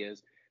crazy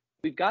is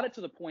we've got it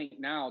to the point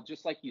now,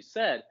 just like you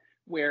said,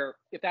 where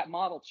if that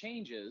model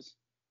changes,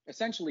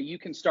 essentially you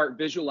can start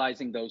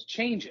visualizing those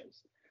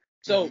changes.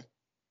 So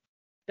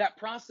that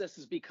process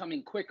is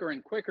becoming quicker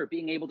and quicker,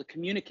 being able to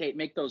communicate,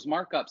 make those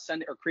markups,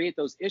 send it, or create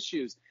those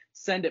issues,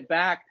 send it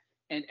back,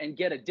 and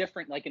get a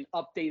different, like an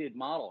updated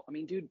model. I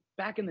mean, dude,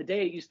 back in the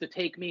day, it used to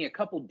take me a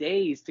couple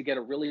days to get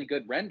a really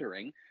good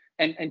rendering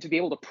and to be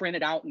able to print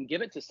it out and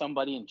give it to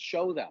somebody and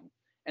show them.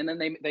 And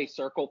then they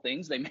circle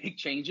things, they make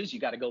changes, you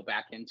got to go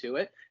back into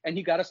it, and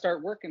you got to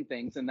start working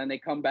things, and then they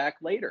come back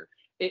later.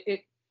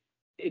 It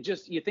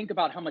just, you think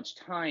about how much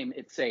time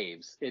it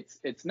saves.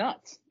 It's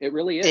nuts. It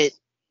really is.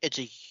 It's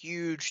a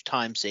huge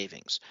time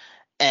savings.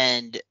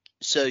 And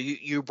so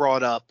you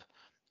brought up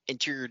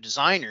interior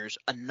designers.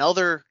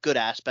 Another good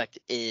aspect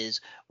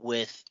is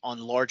on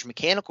large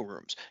mechanical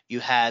rooms, you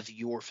have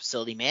your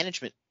facility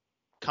management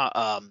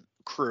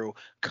crew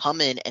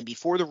come in, and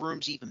before the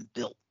room's even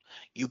built,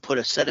 you put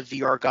a set of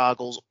VR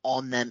goggles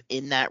on them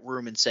in that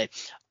room and say,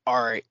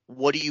 all right,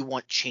 what do you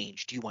want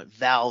changed? Do you want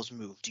valves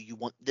moved? Do you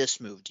want this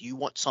moved? Do you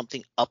want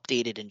something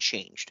updated and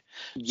changed?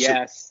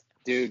 Yes,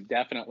 dude,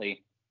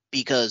 definitely.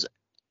 Because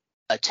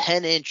a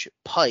 10-inch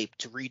pipe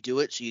to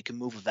redo it so you can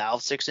move a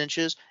valve 6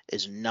 inches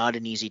is not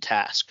an easy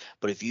task.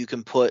 But if you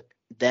can put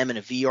them in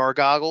a VR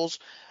goggles,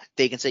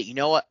 they can say, you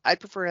know what, I'd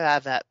prefer to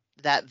have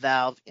that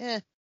valve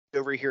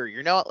over here.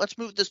 You know what, let's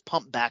move this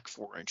pump back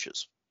 4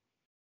 inches.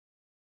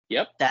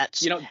 Yep.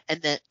 That's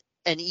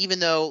and even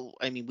though,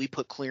 I mean, we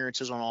put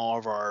clearances on all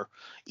of our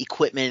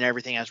equipment and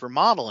everything as we're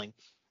modeling,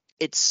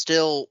 it's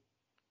still,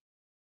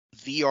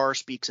 VR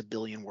speaks a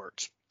billion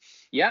words.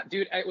 Yeah,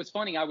 dude, it was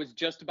funny. I was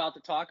just about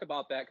to talk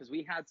about that because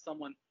we had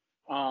someone,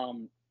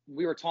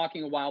 we were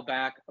talking a while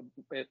back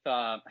with,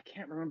 I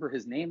can't remember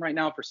his name right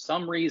now for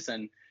some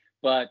reason,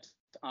 but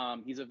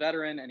he's a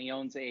veteran and he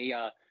owns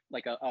a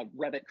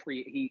Revit,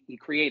 he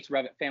creates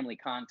Revit family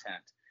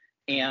content.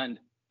 And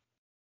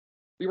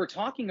we were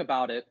talking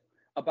about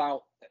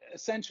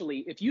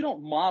essentially, if you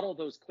don't model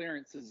those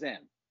clearances in,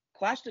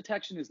 clash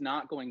detection is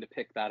not going to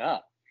pick that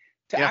up.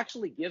 To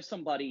actually give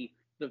somebody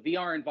the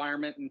VR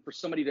environment and for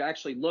somebody to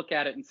actually look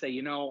at it and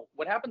say,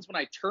 what happens when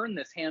I turn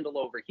this handle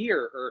over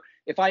here? Or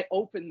if I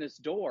open this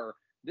door,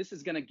 this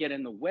is going to get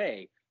in the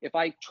way. If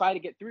I try to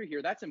get through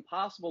here, that's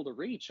impossible to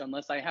reach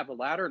unless I have a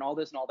ladder and all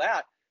this and all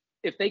that.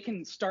 If they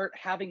can start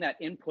having that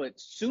input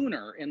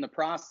sooner in the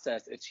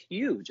process, it's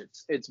huge.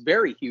 It's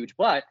very huge.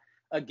 But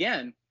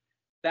again,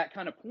 that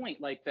kind of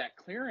point, like that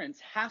clearance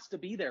has to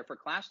be there for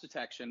clash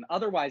detection.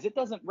 Otherwise, it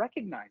doesn't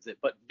recognize it.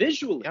 But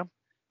visually,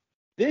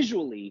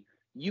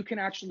 you can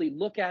actually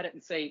look at it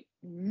and say,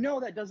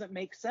 no, that doesn't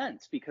make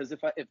sense, because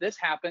if this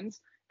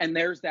happens and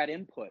there's that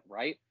input,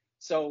 right?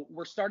 So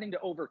we're starting to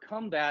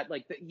overcome that.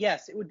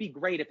 Yes, it would be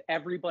great if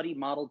everybody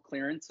modeled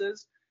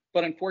clearances,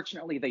 but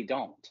unfortunately they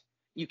don't.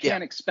 You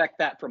can't expect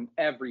that from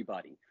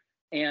everybody.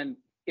 And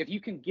if you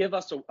can give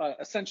us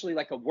essentially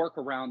like a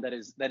workaround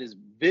that is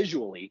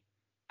visually,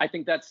 I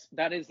think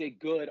that is a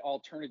good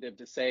alternative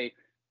to say,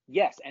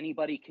 yes,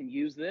 anybody can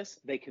use this.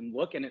 They can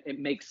look and it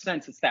makes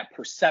sense. It's that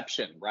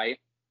perception, right?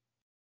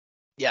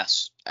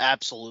 Yes,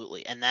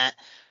 absolutely. And that,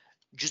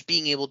 just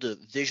being able to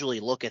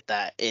visually look at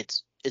that,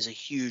 is a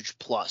huge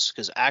plus,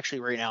 because actually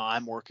right now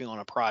I'm working on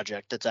a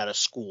project that's at a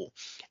school,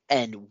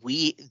 and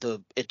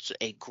it's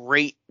a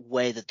great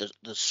way that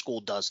the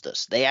school does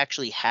this. They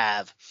actually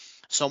have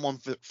someone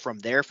from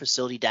their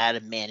facility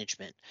data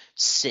management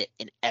sit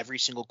in every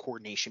single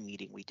coordination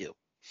meeting we do.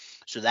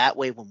 So that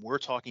way, when we're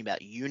talking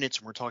about units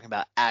and we're talking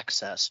about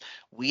access,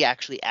 we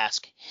actually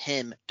ask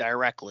him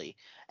directly,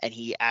 and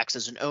he acts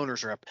as an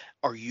owner's rep,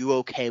 are you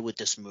okay with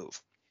this move?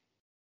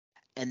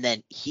 And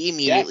then he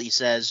immediately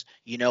says,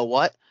 you know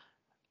what?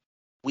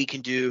 We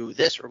can do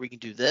this, or we can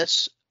do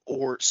this,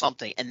 or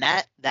something. And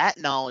that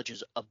knowledge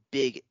is a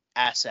big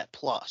asset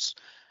plus.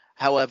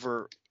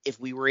 However, if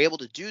we were able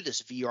to do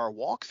this VR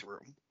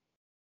walkthrough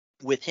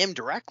with him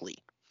directly,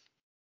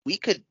 we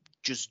could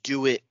just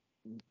do it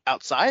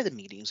outside of the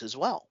meetings as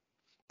well.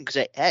 You can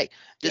say, hey,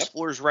 this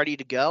floor is ready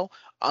to go.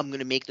 I'm going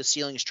to make the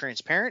ceilings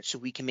transparent so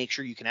we can make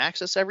sure you can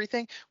access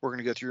everything. We're going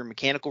to go through your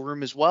mechanical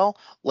room as well.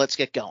 Let's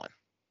get going.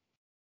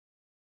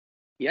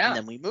 Yeah. And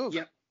then we move.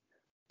 Yeah.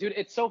 Dude,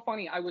 it's so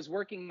funny. I was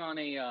working on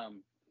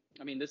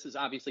this is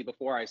obviously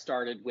before I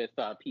started with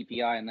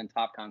PPI and then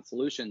TopCon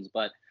Solutions,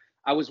 but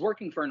I was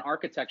working for an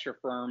architecture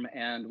firm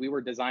and we were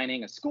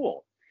designing a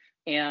school.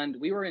 And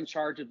we were in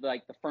charge of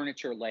like the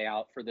furniture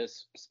layout for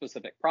this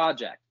specific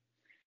project.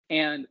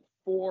 And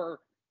for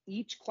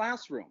each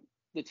classroom,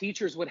 the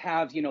teachers would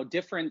have,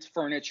 different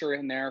furniture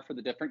in there for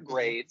the different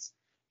grades.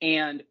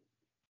 And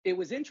it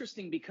was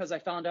interesting because I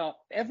found out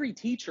every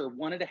teacher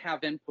wanted to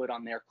have input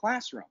on their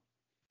classroom.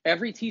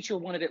 Every teacher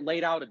wanted it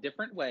laid out a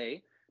different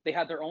way. They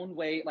had their own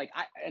way.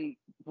 And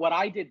what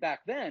I did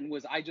back then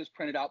was I just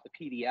printed out the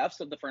PDFs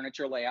of the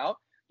furniture layout,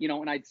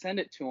 and I'd send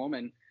it to them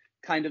and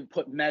kind of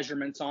put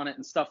measurements on it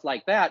and stuff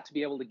like that to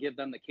be able to give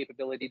them the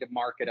capability to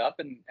mark it up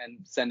and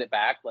send it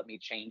back, let me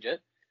change it.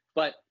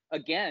 But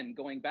again,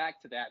 going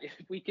back to that, if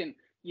we can,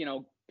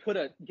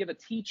 give a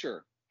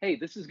teacher, hey,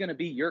 this is going to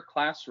be your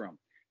classroom.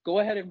 Go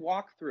ahead and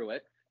walk through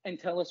it and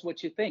tell us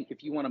what you think.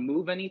 If you want to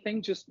move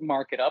anything, just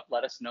mark it up,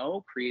 let us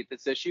know, create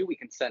this issue, we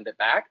can send it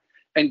back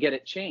and get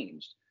it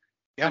changed.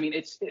 Yeah. I mean,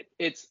 it's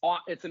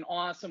an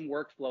awesome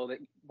workflow that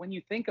when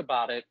you think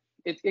about it,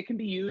 it can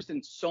be used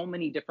in so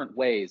many different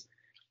ways,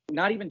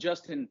 not even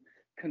just in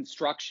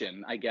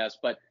construction, I guess,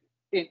 but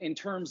in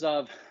terms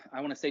of,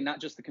 I want to say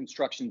not just the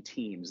construction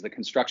teams, the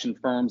construction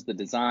firms, the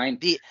design,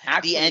 the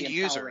end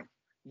user.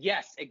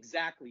 Yes,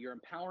 exactly. You're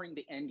empowering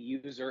the end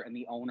user and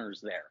the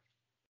owners there.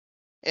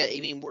 Yeah, I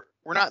mean,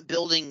 we're not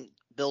building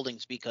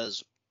buildings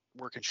because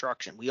we're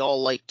construction. We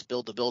all like to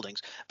build the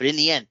buildings, but in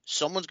the end,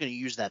 someone's going to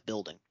use that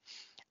building.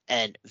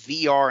 And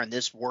VR and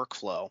this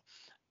workflow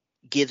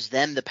gives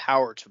them the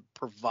power to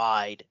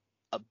provide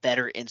a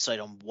better insight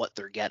on what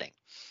they're getting.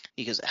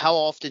 Because how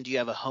often do you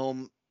have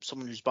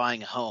someone who's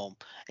buying a home,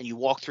 and you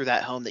walk through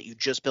that home that you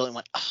just built and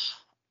went,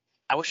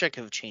 I wish I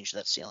could have changed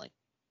that ceiling.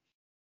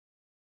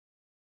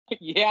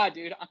 Yeah,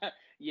 dude.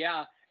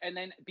 Yeah. And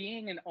then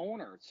being an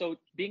owner, so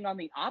being on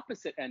the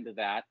opposite end of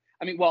that,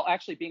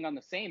 actually being on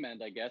the same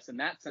end, I guess, in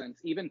that sense,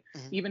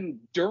 even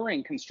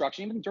during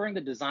construction, even during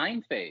the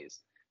design phase,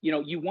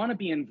 you want to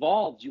be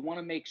involved. You want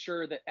to make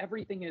sure that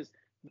everything is,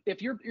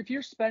 if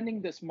you're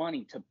spending this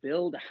money to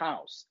build a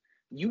house,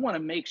 you want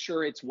to make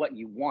sure it's what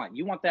you want.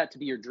 You want that to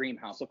be your dream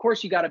house. Of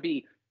course, you got to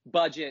be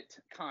budget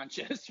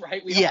conscious,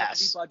 right? We all have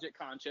to be budget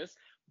conscious,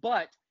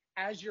 but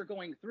as you're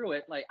going through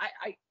it, like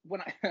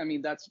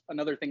that's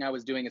another thing I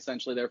was doing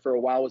essentially there for a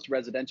while was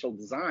residential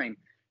design.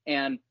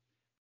 And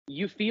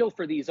you feel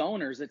for these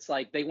owners, it's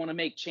like they want to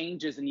make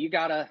changes and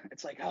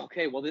it's like,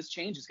 okay, well, this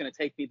change is going to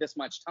take me this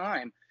much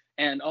time.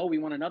 And, we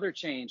want another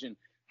change. And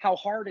how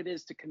hard it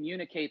is to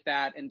communicate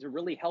that and to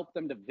really help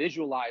them to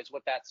visualize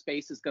what that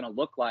space is going to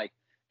look like.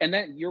 And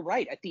then you're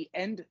right, at the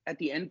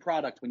end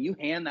product, when you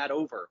hand that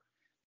over,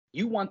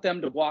 you want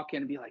them to walk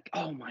in and be like,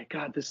 oh my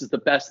God, this is the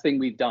best thing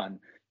we've done.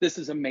 This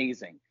is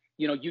amazing.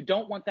 You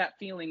don't want that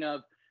feeling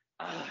of,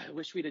 I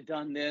wish we'd have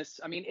done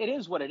this. I mean, it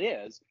is what it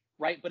is,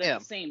 right? But at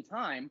the same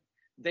time,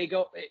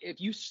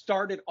 if you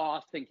started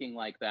off thinking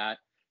like that,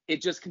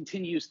 it just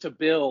continues to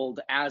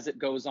build as it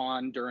goes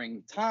on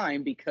during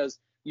time, because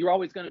you're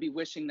always going to be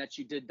wishing that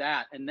you did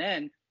that. And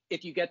then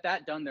if you get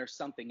that done, there's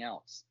something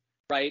else,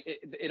 right?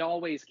 It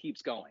always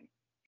keeps going.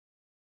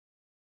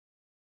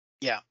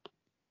 Yeah.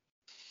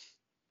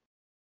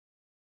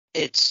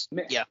 It's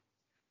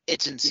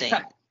insane.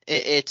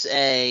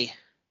 Yeah.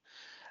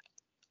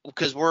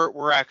 Because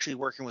we're actually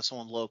working with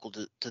someone local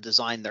to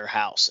design their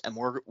house, and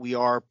we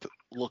are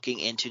looking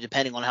into,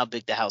 depending on how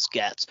big the house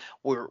gets,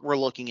 we're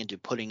looking into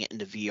putting it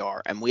into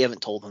VR, and we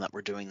haven't told them that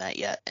we're doing that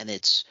yet. And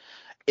it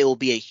will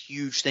be a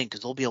huge thing because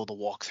they'll be able to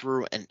walk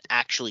through and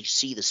actually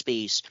see the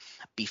space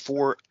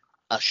before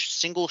a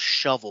single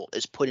shovel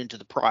is put into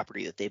the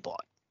property that they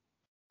bought.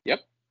 Yep.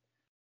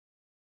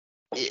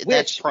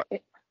 That's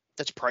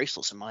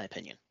priceless in my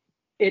opinion.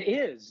 It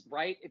is,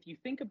 right? If you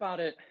think about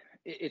it,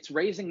 it's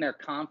raising their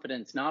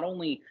confidence, not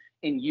only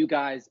in you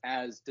guys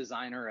as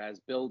designer, as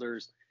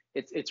builders,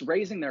 it's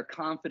raising their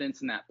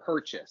confidence in that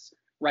purchase,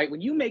 right?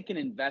 When you make an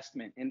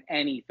investment in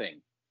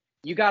anything,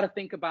 you got to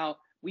think about,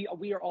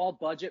 we are all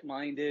budget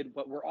minded,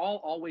 but we're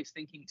all always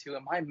thinking too,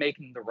 am I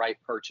making the right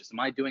purchase? Am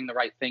I doing the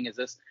right thing?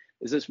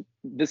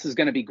 This is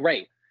going to be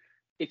great.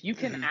 If you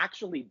can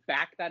actually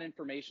back that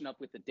information up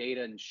with the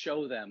data and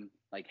show them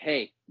like,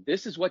 hey,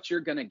 this is what you're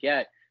going to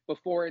get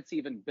before it's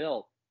even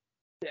built.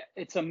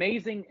 It's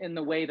amazing in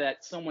the way that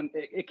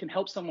it can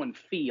help someone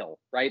feel,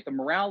 right? The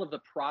morale of the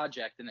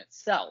project in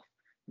itself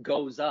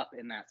goes up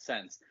in that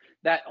sense.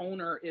 That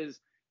owner is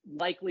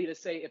likely to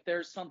say if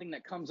there's something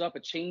that comes up, a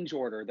change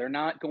order. They're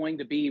not going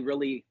to be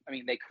really, I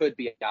mean, they could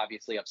be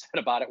obviously upset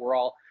about it. We're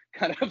all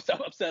kind of so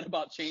upset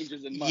about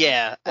changes in money.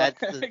 Yeah, But,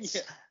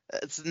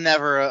 it's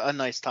never a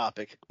nice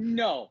topic.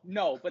 No,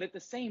 but at the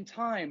same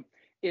time,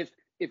 if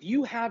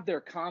you have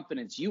their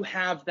confidence, you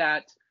have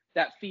that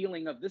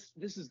feeling of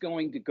this is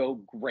going to go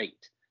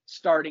great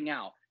starting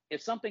out.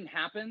 If something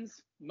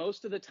happens,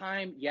 most of the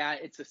time, yeah,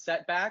 it's a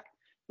setback.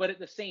 But at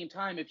the same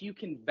time, if you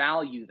can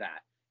value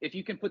that, if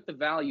you can put the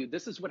value,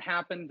 this is what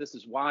happened, this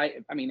is why.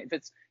 I mean,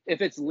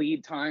 if it's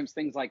lead times,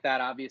 things like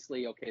that,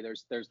 obviously, okay,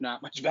 there's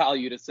not much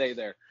value to say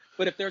there.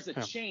 But if there's a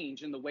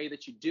change in the way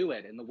that you do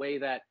it, in the way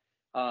that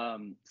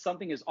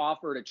something is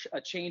offered,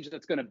 a change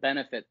that's going to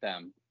benefit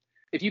them,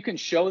 if you can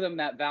show them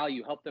that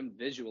value, help them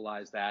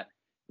visualize that,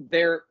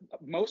 they're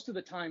most of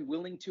the time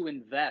willing to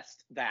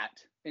invest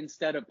that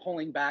instead of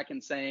pulling back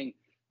and saying,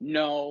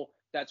 no,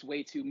 that's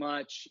way too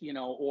much,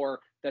 or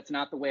that's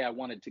not the way I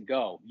wanted to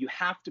go. You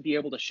have to be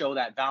able to show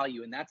that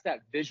value, and that's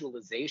that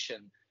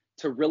visualization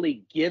to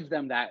really give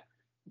them that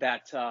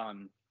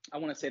I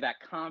want to say that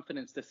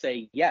confidence to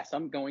say, yes,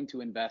 I'm going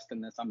to invest in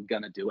this. I'm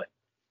going to do it.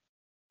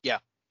 Yeah.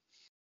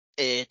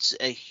 It's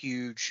a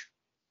huge,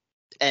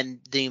 and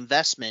the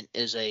investment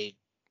is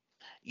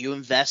you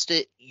invest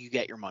it, you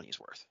get your money's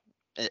worth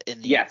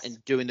in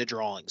doing the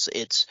drawings.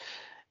 It's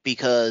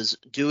because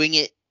doing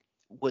it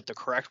with the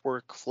correct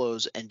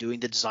workflows and doing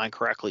the design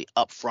correctly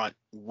up front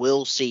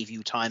will save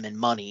you time and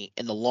money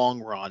in the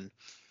long run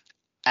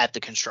at the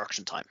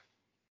construction time.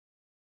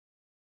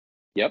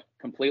 Yep,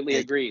 completely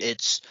agreed.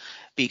 It's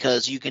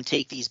because you can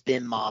take these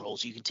BIM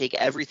models, you can take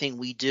everything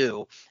we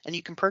do, and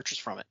you can purchase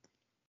from it.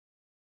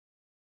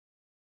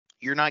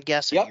 You're not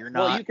guessing. Yep. You're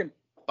not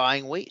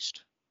buying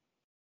waste.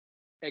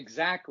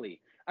 Exactly.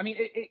 I mean,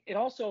 it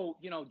also,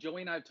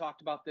 Joey and I have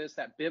talked about this,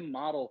 that BIM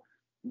model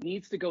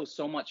needs to go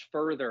so much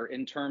further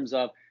in terms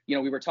of,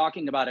 we were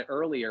talking about it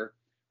earlier,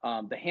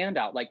 the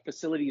handout, like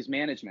facilities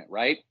management,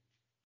 right?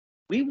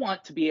 We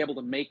want to be able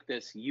to make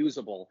this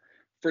usable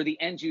for the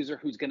end user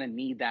who's going to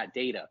need that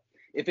data.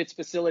 If it's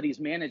facilities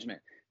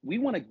management, we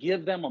want to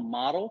give them a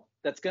model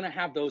that's going to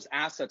have those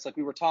assets like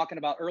we were talking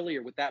about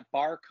earlier with that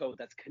barcode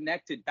that's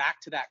connected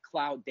back to that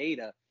cloud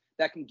data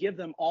that can give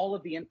them all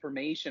of the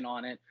information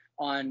on it,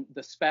 on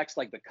the specs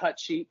like the cut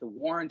sheet, the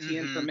warranty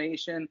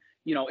information,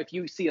 if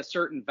you see a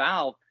certain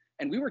valve.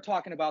 And we were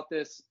talking about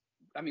this,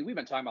 I mean, we've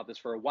been talking about this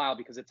for a while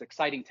because it's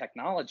exciting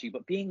technology,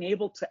 but being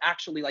able to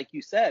actually, like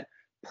you said,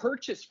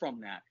 purchase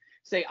from that.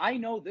 Say, I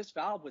know this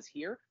valve was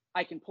here.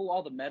 I can pull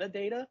all the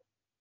metadata.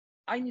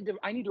 I need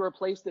to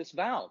replace this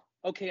valve.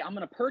 Okay, I'm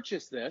going to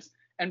purchase this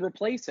and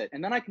replace it.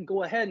 And then I can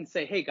go ahead and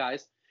say, hey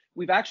guys,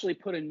 we've actually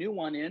put a new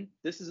one in.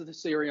 This is the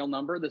serial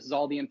number. This is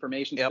all the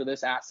information for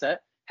this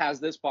asset. Has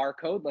this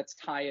barcode. Let's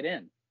tie it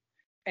in.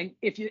 And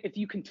if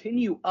you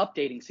continue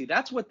updating, see,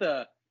 that's what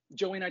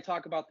Joey and I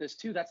talk about this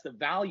too. That's the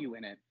value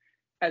in it.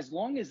 As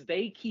long as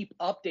they keep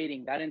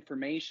updating that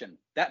information,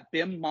 that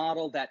BIM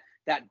model, that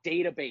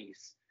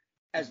database,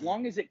 as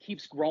long as it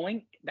keeps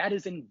growing, that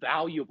is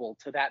invaluable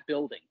to that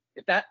building.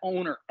 If that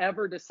owner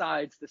ever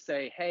decides to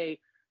say, hey,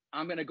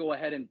 I'm going to go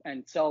ahead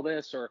and sell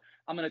this, or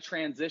I'm going to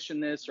transition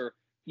this, or,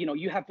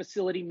 you have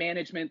facility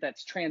management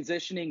that's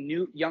transitioning,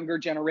 new younger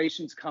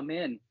generations come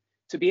in,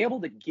 to be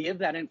able to give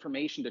that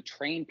information, to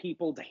train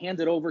people, to hand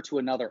it over to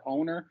another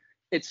owner,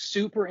 it's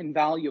super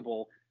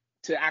invaluable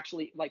to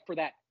actually, like, for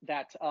that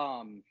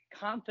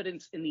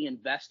confidence in the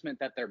investment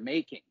that they're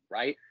making,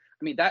 right?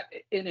 I mean, that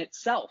in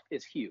itself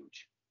is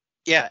huge.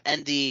 Yeah,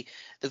 and the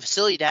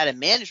facility data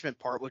management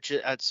part, which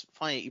it's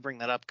funny that you bring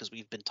that up because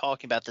we've been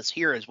talking about this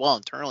here as well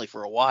internally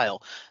for a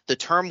while. The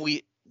term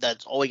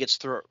that always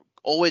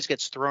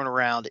gets thrown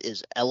around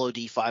is LOD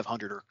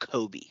 500 or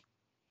COBie.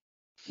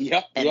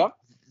 Yep.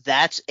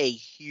 That's a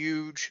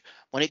huge,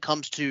 when it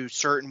comes to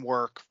certain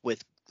work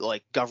with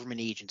like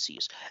government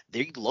agencies,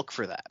 they look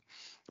for that.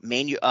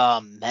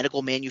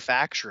 Medical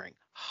manufacturing,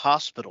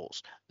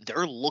 hospitals,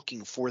 they're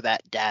looking for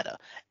that data.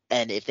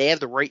 And if they have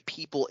the right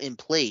people in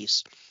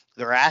place,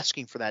 they're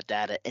asking for that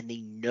data and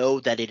they know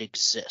that it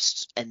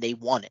exists and they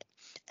want it.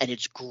 And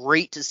it's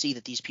great to see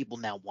that these people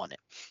now want it,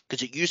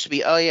 because it used to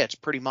be, oh yeah, it's a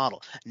pretty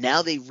model.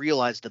 Now they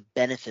realize the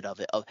benefit of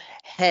it, of,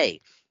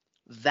 hey,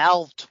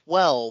 valve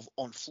 12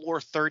 on floor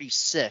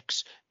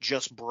 36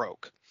 just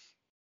broke.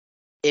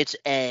 It's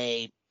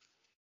a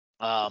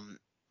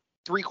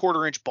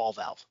 3/4 inch ball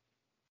valve.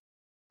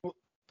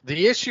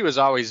 The issue has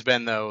always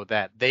been, though,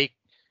 that they,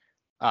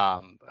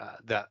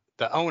 the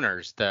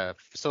owners, the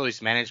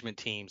facilities management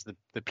teams,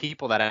 the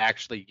people that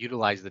actually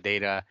utilize the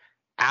data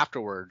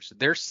afterwards,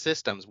 their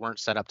systems weren't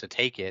set up to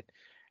take it.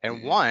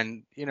 And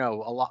one, a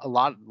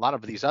lot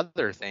of these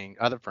other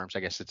firms, I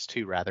guess it's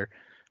two rather,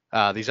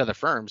 these other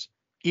firms,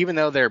 even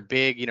though they're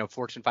big,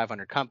 Fortune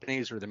 500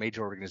 companies or the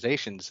major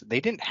organizations,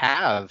 they didn't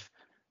have,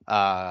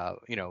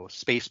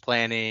 space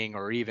planning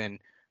or even,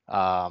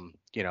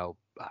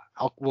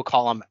 we'll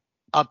call them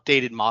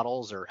updated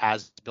models or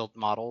as-built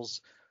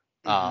models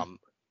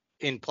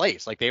in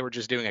place. Like, they were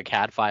just doing a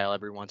CAD file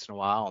every once in a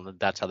while, and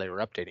that's how they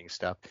were updating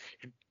stuff.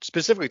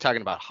 Specifically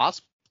talking about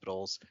hospitals,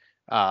 hospitals.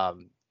 I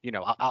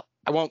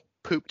won't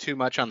poop too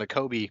much on the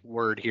Kobe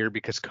word here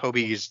because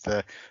Kobe is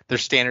their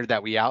standard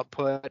that we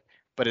output.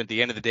 But at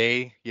the end of the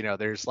day,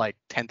 there's like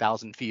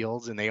 10,000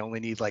 fields and they only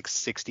need like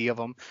 60 of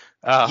them.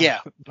 Yeah.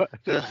 But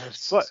the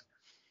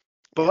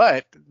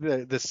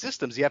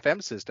systems, the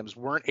FM systems,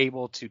 weren't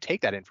able to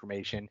take that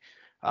information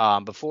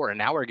before, and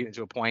now we're getting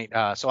to a point.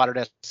 So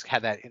Autodesk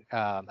had that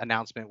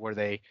announcement where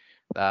they,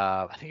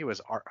 I think it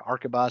was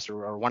Archibus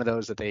or one of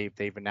those that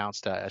they've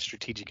announced a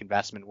strategic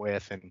investment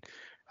with, and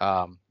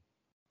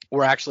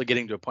we're actually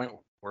getting to a point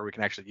where we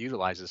can actually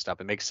utilize this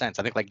stuff. It makes sense.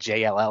 I think like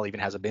JLL even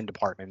has a BIM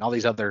department, and all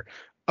these other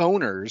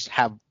owners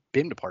have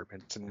BIM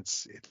departments, and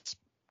it's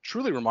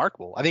truly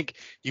remarkable. I think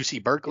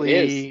UC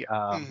Berkeley,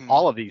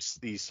 all of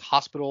these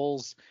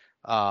hospitals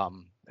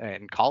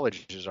and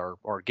colleges are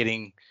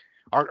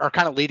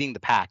kind of leading the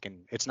pack,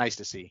 and it's nice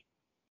to see.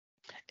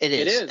 It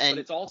is, but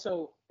it's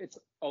also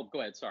Oh,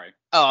 go ahead. Sorry.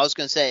 Oh, I was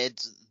going to say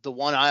it's the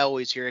one I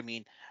always hear. I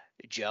mean,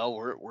 Joe,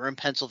 we're in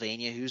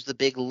Pennsylvania. Who's the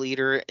big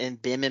leader in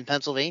BIM in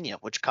Pennsylvania?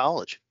 Which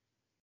college?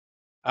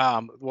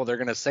 Well, they're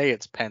going to say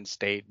it's Penn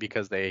State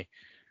because it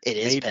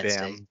is Penn BIM,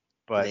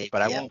 State.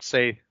 but I won't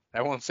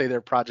say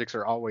their projects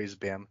are always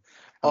BIM.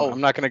 Oh,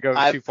 I'm not going to go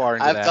too far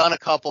into that. I've done a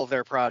couple of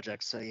their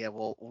projects, so yeah,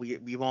 well,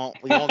 we won't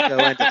go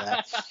into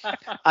that.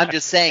 I'm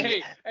just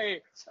saying,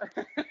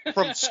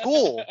 from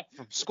school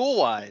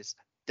wise,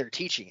 they're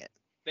teaching it.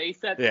 They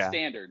set the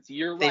standards.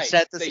 You're right. They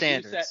set the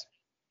standards.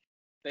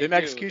 BIM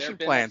execution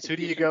plans. Who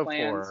do you go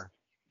for?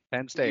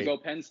 Penn State. You go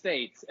Penn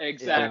State.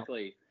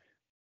 Exactly. Yeah.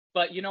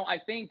 But I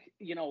think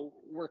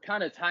we're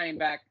kind of tying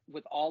back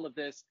with all of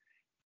this.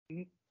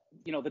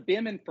 The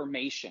BIM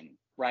information,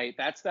 right?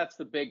 That's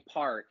the big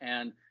part.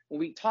 And when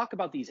we talk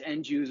about these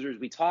end users,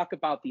 we talk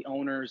about the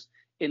owners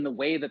in the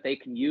way that they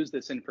can use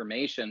this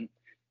information.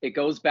 It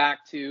goes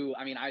back to,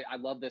 I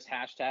love this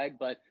hashtag,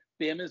 but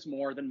BIM is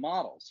more than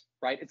models,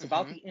 right? It's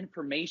about the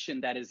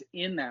information that is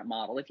in that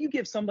model. If you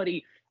give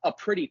somebody a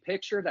pretty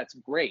picture, that's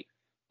great.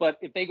 But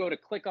if they go to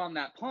click on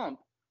that pump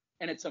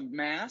and it's a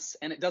mass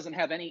and it doesn't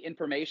have any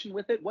information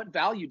with it, what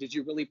value did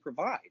you really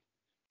provide?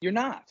 You're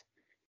not.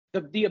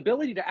 The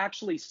ability to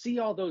actually see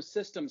all those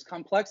systems,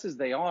 complex as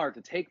they are,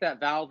 to take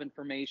that valve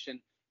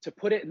information, to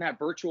put it in that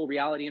virtual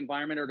reality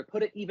environment, or to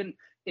put it even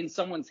in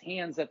someone's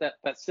hands at that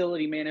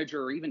facility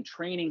manager, or even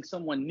training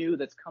someone new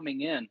that's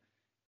coming in,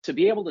 to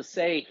be able to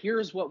say,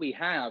 here's what we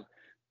have,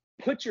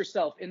 put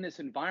yourself in this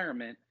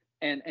environment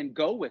and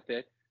go with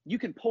it. You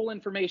can pull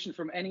information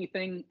from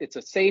anything. It's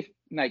a safe,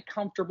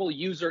 comfortable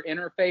user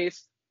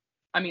interface.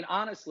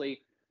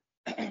 Honestly,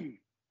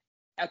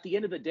 at the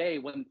end of the day,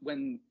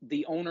 when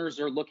the owners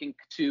are looking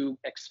to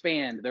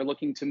expand, they're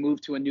looking to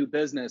move to a new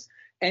business,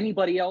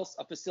 anybody else,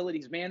 a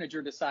facilities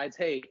manager decides,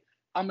 hey,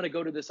 I'm going to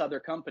go to this other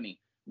company.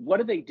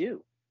 What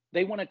do?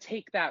 They want to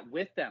take that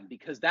with them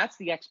because that's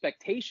the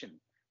expectation.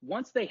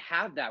 Once they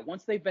have that,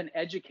 once they've been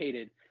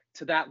educated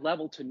to that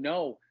level to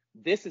know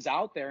this is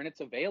out there and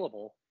it's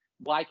available,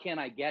 why can't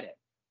I get it?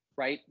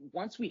 Right?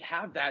 Once we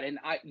have that, and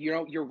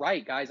you're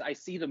right, guys, I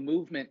see the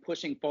movement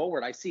pushing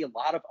forward. I see a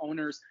lot of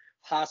owners,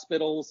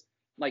 hospitals,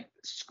 like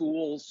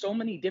schools, so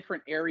many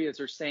different areas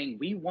are saying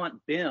we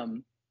want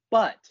BIM,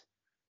 but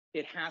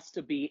it has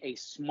to be a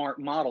smart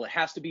model. It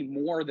has to be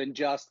more than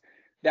just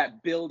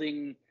that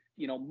building,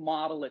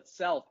 model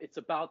itself. It's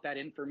about that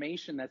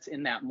information that's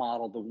in that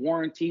model, the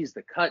warranties,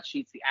 the cut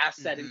sheets, the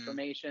asset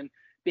information,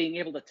 being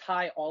able to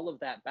tie all of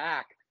that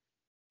back.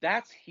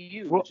 That's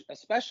huge,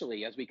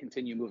 especially as we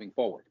continue moving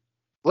forward.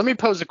 Let me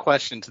pose a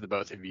question to the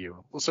both of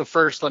you. Well, so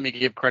first, let me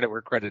give credit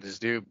where credit is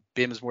due.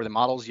 BIM is more than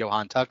models.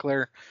 Johan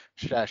Tuckler,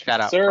 shout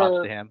out,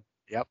 props to him.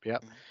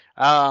 Yep.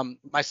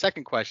 My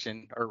second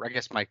question, or I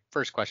guess my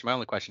first question, my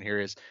only question here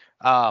is,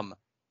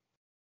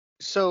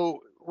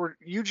 so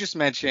you just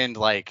mentioned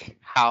like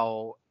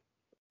how,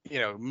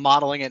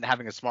 modeling it and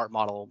having a smart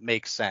model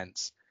makes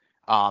sense.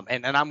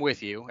 And I'm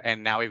with you.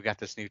 And now we've got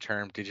this new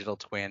term, digital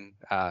twin.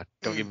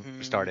 Don't get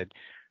me started.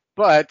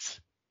 But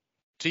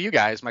to you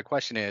guys, my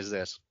question is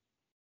this.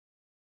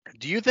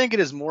 Do you think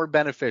it is more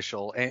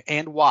beneficial,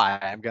 and why?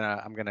 I'm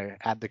gonna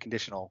add the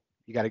conditional.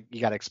 You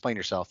gotta explain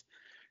yourself.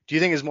 Do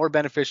you think it's more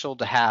beneficial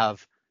to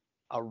have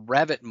a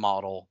Revit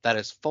model that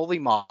is fully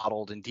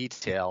modeled and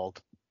detailed,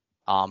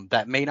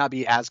 that may not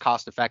be as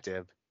cost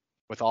effective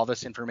with all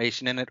this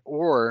information in it,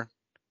 or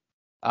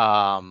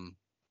on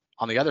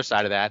the other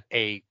side of that,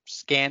 a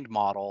scanned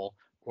model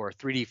or a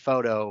 3D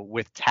photo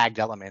with tagged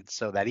elements,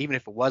 so that even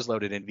if it was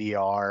loaded in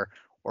VR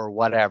or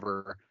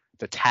whatever,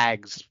 the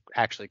tags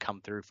actually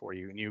come through for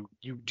you, and you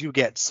do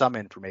get some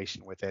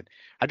information with it.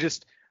 So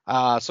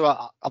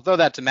I'll throw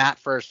that to Matt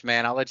first,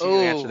 man. I'll let you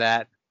answer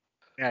that.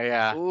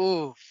 Yeah.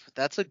 Ooh,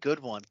 that's a good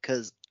one,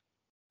 because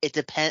it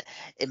depends.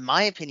 In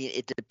my opinion,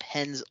 it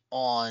depends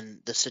on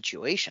the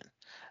situation.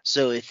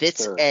 So if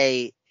it's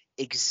a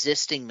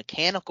existing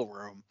mechanical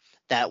room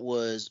that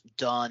was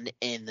done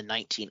in the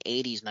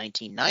 1980s,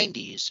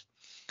 1990s,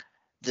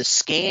 the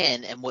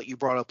scan and what you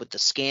brought up with the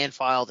scan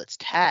file that's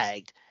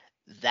tagged,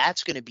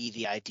 that's going to be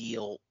the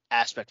ideal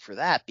aspect for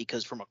that,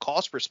 because from a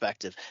cost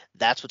perspective,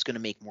 that's what's going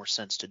to make more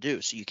sense to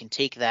do. So you can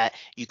take that,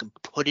 you can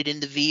put it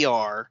into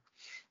VR,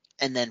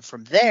 and then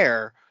from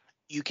there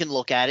you can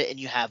look at it and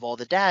you have all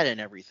the data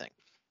and everything.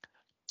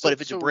 But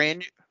if it's a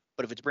brand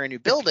new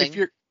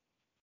building,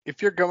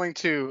 if you're going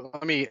to,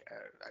 let me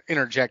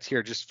interject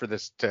here just for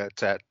this to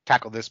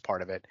tackle this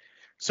part of it.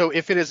 So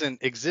if it is an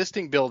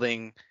existing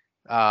building,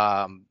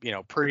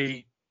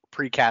 pre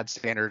CAD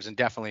standards and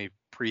definitely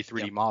pre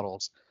 3D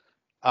models,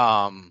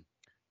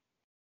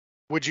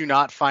 would you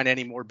not find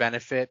any more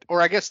benefit?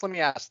 Or I guess let me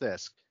ask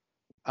this.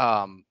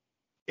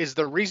 Is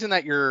the reason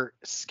that you're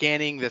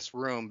scanning this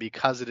room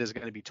because it is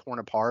going to be torn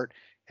apart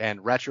and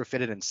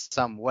retrofitted in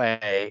some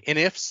way? And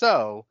if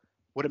so,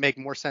 would it make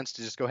more sense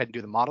to just go ahead and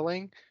do the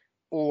modeling?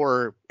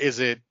 Or is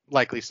it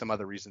likely some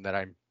other reason that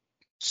I'm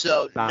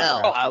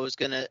I was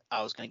gonna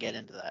get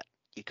into that.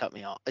 You cut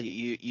me off.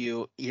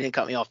 You didn't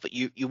cut me off, but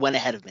you went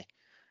ahead of me.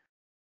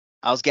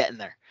 I was getting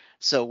there.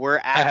 So we're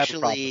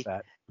actually I have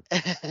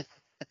a problem with that.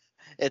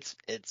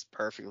 it's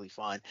perfectly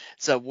fine.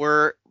 So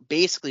we're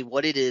basically,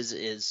 what it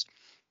is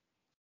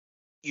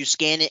you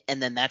scan it,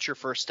 and then that's your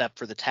first step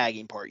for the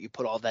tagging part. You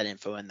put all that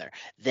info in there.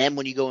 Then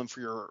when you go in for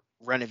your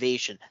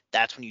renovation,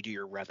 that's when you do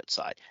your Revit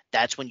side.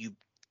 That's when you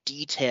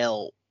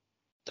detail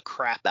the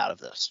crap out of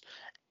this,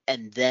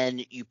 and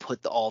then you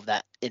put all of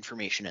that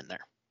information in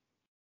there.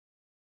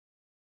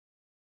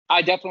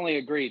 I definitely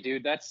agree,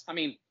 dude.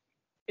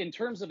 In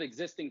terms of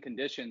existing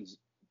conditions,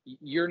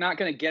 you're not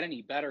going to get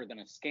any better than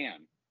a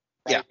scan,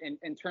 right? Yeah.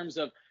 In terms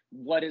of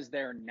what is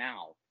there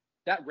now,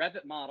 that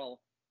Revit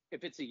model,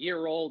 if it's a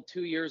year old,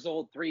 2 years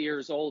old, 3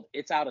 years old,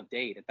 it's out of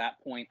date at that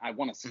point. I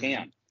want to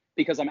scan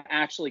because I'm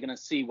actually going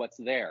to see what's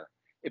there.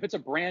 If it's a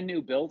brand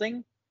new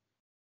building,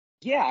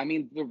 yeah,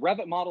 the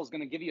Revit model is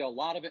going to give you a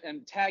lot of it,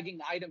 and tagging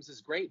items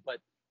is great, but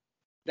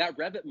that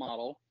Revit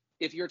model,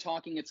 if you're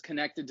talking it's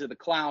connected to the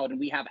cloud and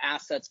we have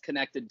assets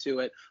connected to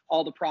it,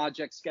 all the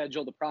project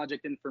schedule, the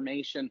project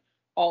information,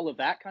 all of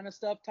that kind of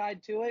stuff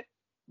tied to it,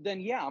 then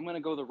yeah, I'm going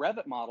to go the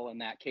Revit model in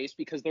that case,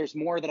 because there's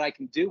more that I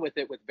can do with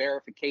it, with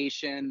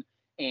verification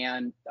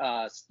and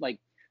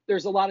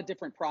there's a lot of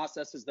different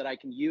processes that I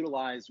can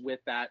utilize with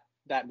that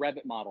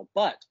Revit model.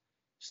 But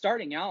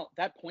starting out,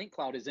 that point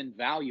cloud is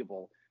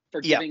invaluable for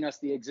giving us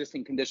the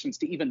existing conditions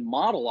to even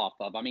model off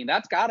of.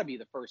 That's got to be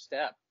the first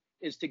step,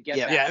 is to get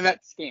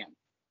that scan.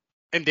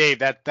 And Dave,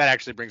 that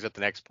actually brings up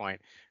the next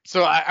point.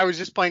 So I was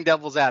just playing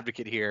devil's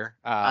advocate here.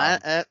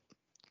 Got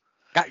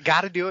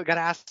to do it. Got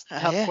to ask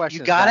tough questions.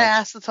 You got to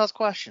ask the tough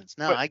questions.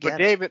 No, I get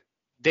it. But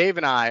Dave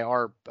and I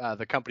are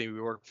the company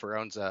we work for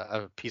owns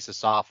a piece of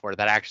software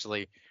that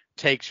actually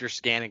takes your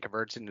scan and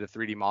converts it into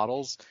 3D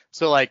models.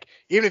 So like,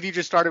 even if you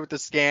just started with the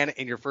scan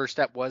and your first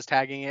step was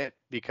tagging it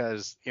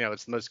because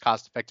it's the most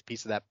cost effective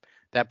piece of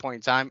that point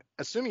in time,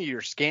 assuming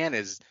your scan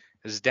is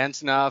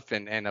dense enough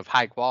and of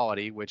high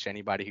quality, which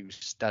anybody who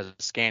does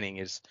scanning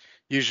is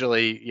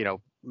usually,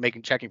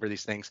 checking for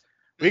these things,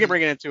 we can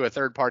bring it into a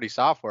third-party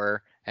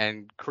software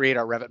and create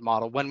our Revit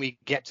model when we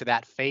get to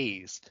that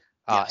phase.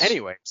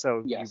 Anyway,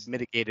 so you've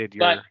mitigated your.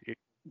 But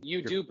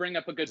you do bring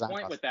up a good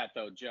point with that,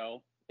 though,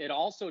 Joe. It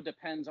also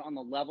depends on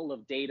the level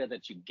of data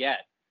that you get.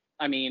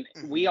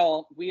 We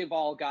have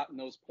all gotten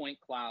those point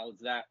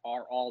clouds that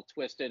are all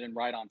twisted and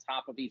right on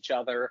top of each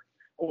other,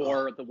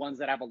 or the ones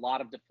that have a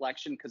lot of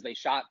deflection because they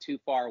shot too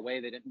far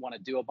away. They didn't want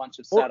to do a bunch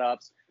of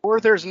setups.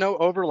 Or there's no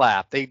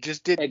overlap. They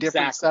just did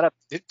different setups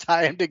to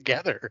tie them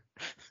together.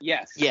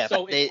 Yes. Yeah.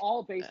 So it's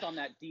all based on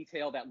that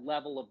detail, that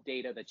level of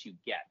data that you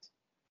get.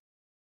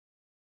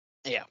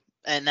 Yeah.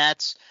 And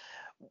that's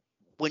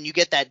when you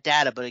get that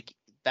data, but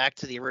back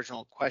to the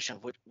original question,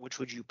 which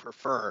would you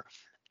prefer?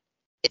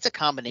 It's a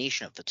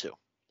combination of the two.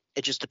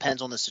 It just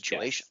depends on the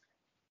situation.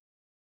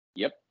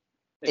 Yes.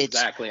 Yep.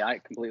 Exactly. I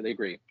completely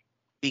agree.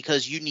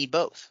 Because you need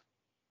both.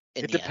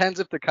 It depends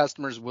if the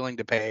customer is willing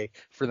to pay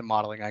for the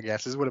modeling, I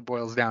guess, is what it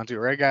boils down to,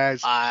 right,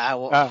 guys?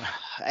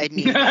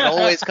 It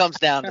always comes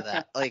down to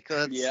that.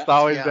 It's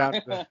always down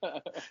to that.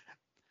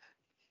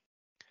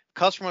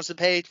 Customer wants to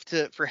pay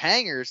for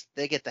hangers,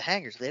 they get the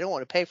hangers. They don't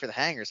want to pay for the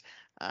hangers.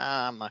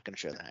 I'm not going to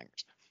show the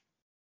hangers.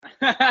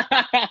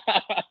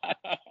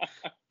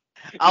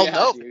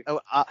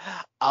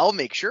 I'll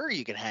make sure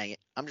you can hang it.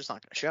 I'm just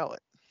not going to show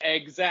it.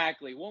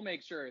 Exactly. We'll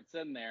make sure it's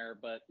in there,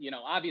 but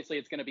obviously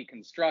it's going to be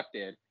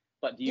constructed.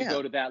 But do you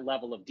go to that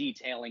level of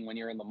detailing when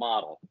you're in the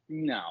model?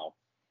 No.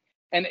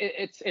 And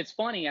it's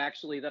funny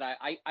actually that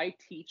I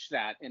teach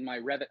that in my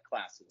Revit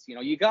classes.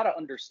 You got to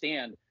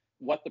understand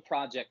what the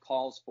project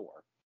calls for.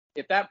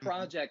 If that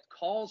project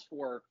calls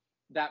for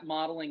that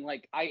modeling,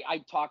 like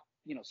I talk,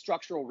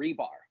 structural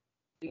rebar.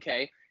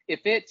 Okay. If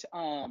it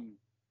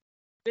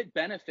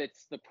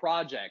benefits the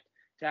project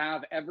to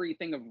have every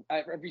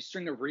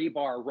string of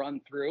rebar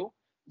run through,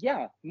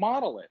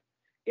 model it.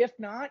 If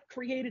not,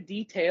 create a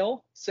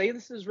detail, say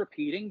this is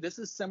repeating, this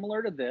is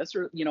similar to this,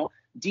 or,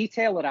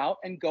 detail it out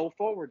and go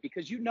forward,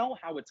 because you know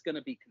how it's going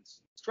to be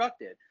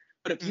constructed.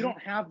 But if you don't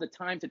have the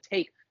time to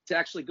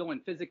actually go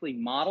and physically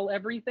model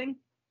everything,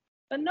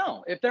 then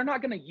no. If they're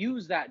not going to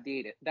use that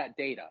data,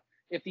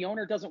 if the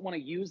owner doesn't want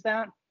to use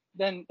that,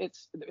 then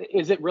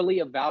is it really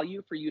a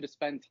value for you to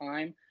spend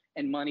time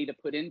and money to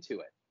put into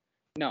it?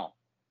 No.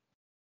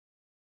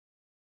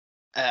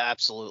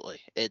 Absolutely.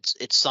 It's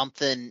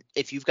something,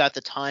 if you've got the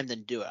time,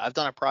 then do it. I've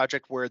done a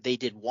project where they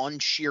did one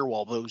shear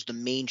wall, but it was the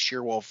main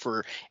shear wall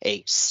for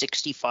a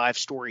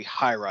 65-story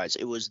high rise.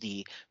 It was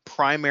the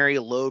primary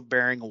load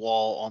bearing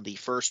wall on the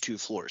first 2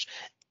 floors.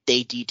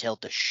 They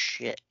detailed the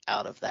shit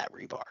out of that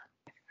rebar.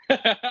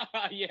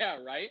 Yeah,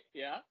 right?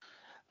 Yeah.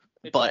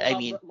 It's But all I about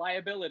mean,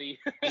 liability.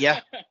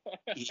 yeah,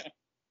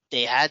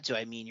 they had to.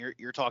 I mean,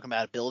 you're talking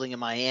about a building in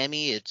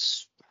Miami.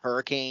 It's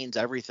hurricanes,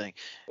 everything,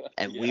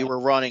 and we Yeah. were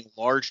running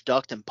large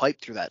duct and pipe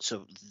through that,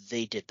 so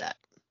they did that.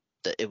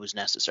 That it was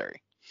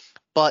necessary,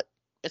 but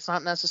it's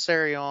not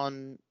necessary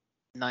on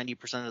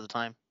 90% of the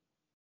time.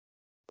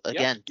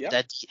 Again,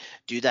 Yep.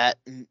 do that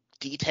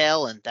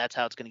detail, and that's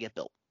how it's going to get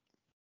built.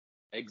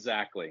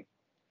 Exactly.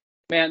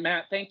 Man,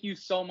 Matt, thank you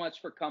so much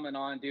for coming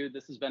on, dude.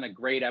 This has been a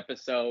great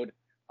episode.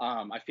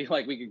 I feel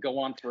like we could go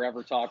on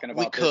forever talking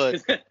about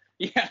this.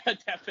 Yeah,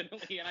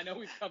 definitely. And I know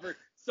we've covered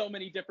so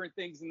many different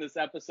things in this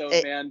episode,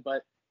 man,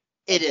 but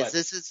it is.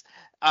 This is,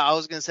 I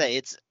was going to say,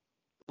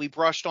 we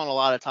brushed on a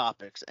lot of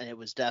topics, and it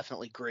was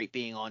definitely great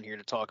being on here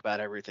to talk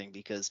about everything,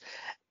 because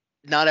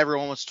not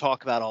everyone wants to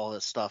talk about all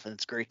this stuff, and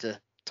it's great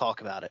to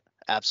talk about it.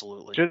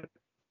 Absolutely.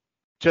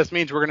 Just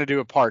means we're going to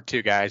do a part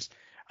 2, guys.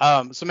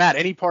 So Matt,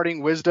 any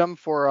parting wisdom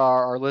for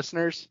our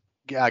listeners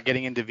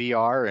getting into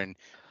VR and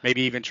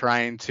maybe even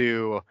trying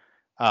to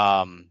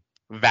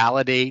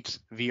validate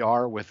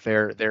VR with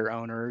their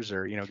owners,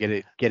 or get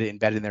it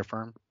embedded in their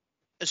firm?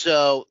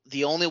 So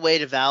the only way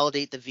to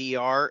validate the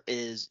VR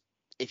is,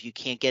 if you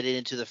can't get it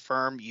into the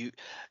firm, you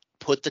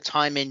put the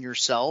time in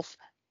yourself,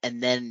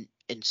 and then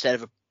instead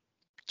of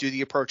do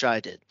the approach I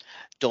did.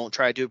 Don't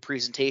try to do a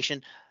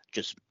presentation.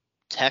 Just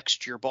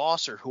text your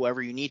boss or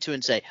whoever you need to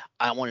and say,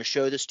 I want to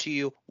show this to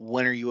you.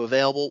 When are you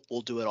available?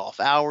 We'll do it off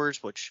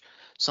hours, which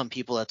some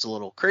people, that's a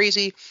little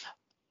crazy,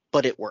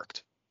 but it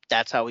worked.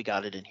 That's how we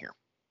got it in here.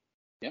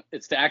 Yep.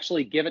 It's to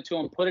actually give it to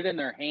them, put it in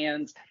their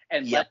hands,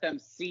 and let them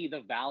see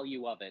the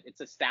value of it.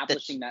 It's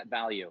establishing that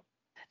value.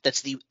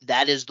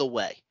 That is the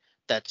way.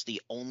 That's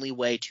the only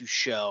way to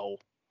show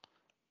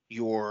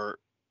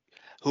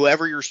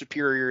whoever your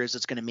superior is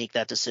that's going to make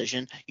that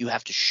decision. You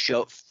have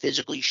to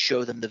physically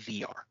show them the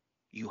VR.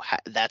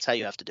 That's how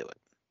you have to do it.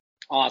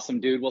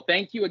 Awesome, dude. Well,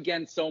 thank you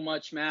again so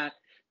much, Matt.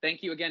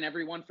 Thank you again,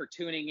 everyone, for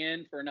tuning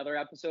in for another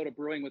episode of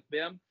Brewing with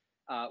BIM.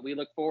 We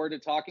look forward to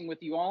talking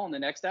with you all in the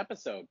next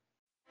episode.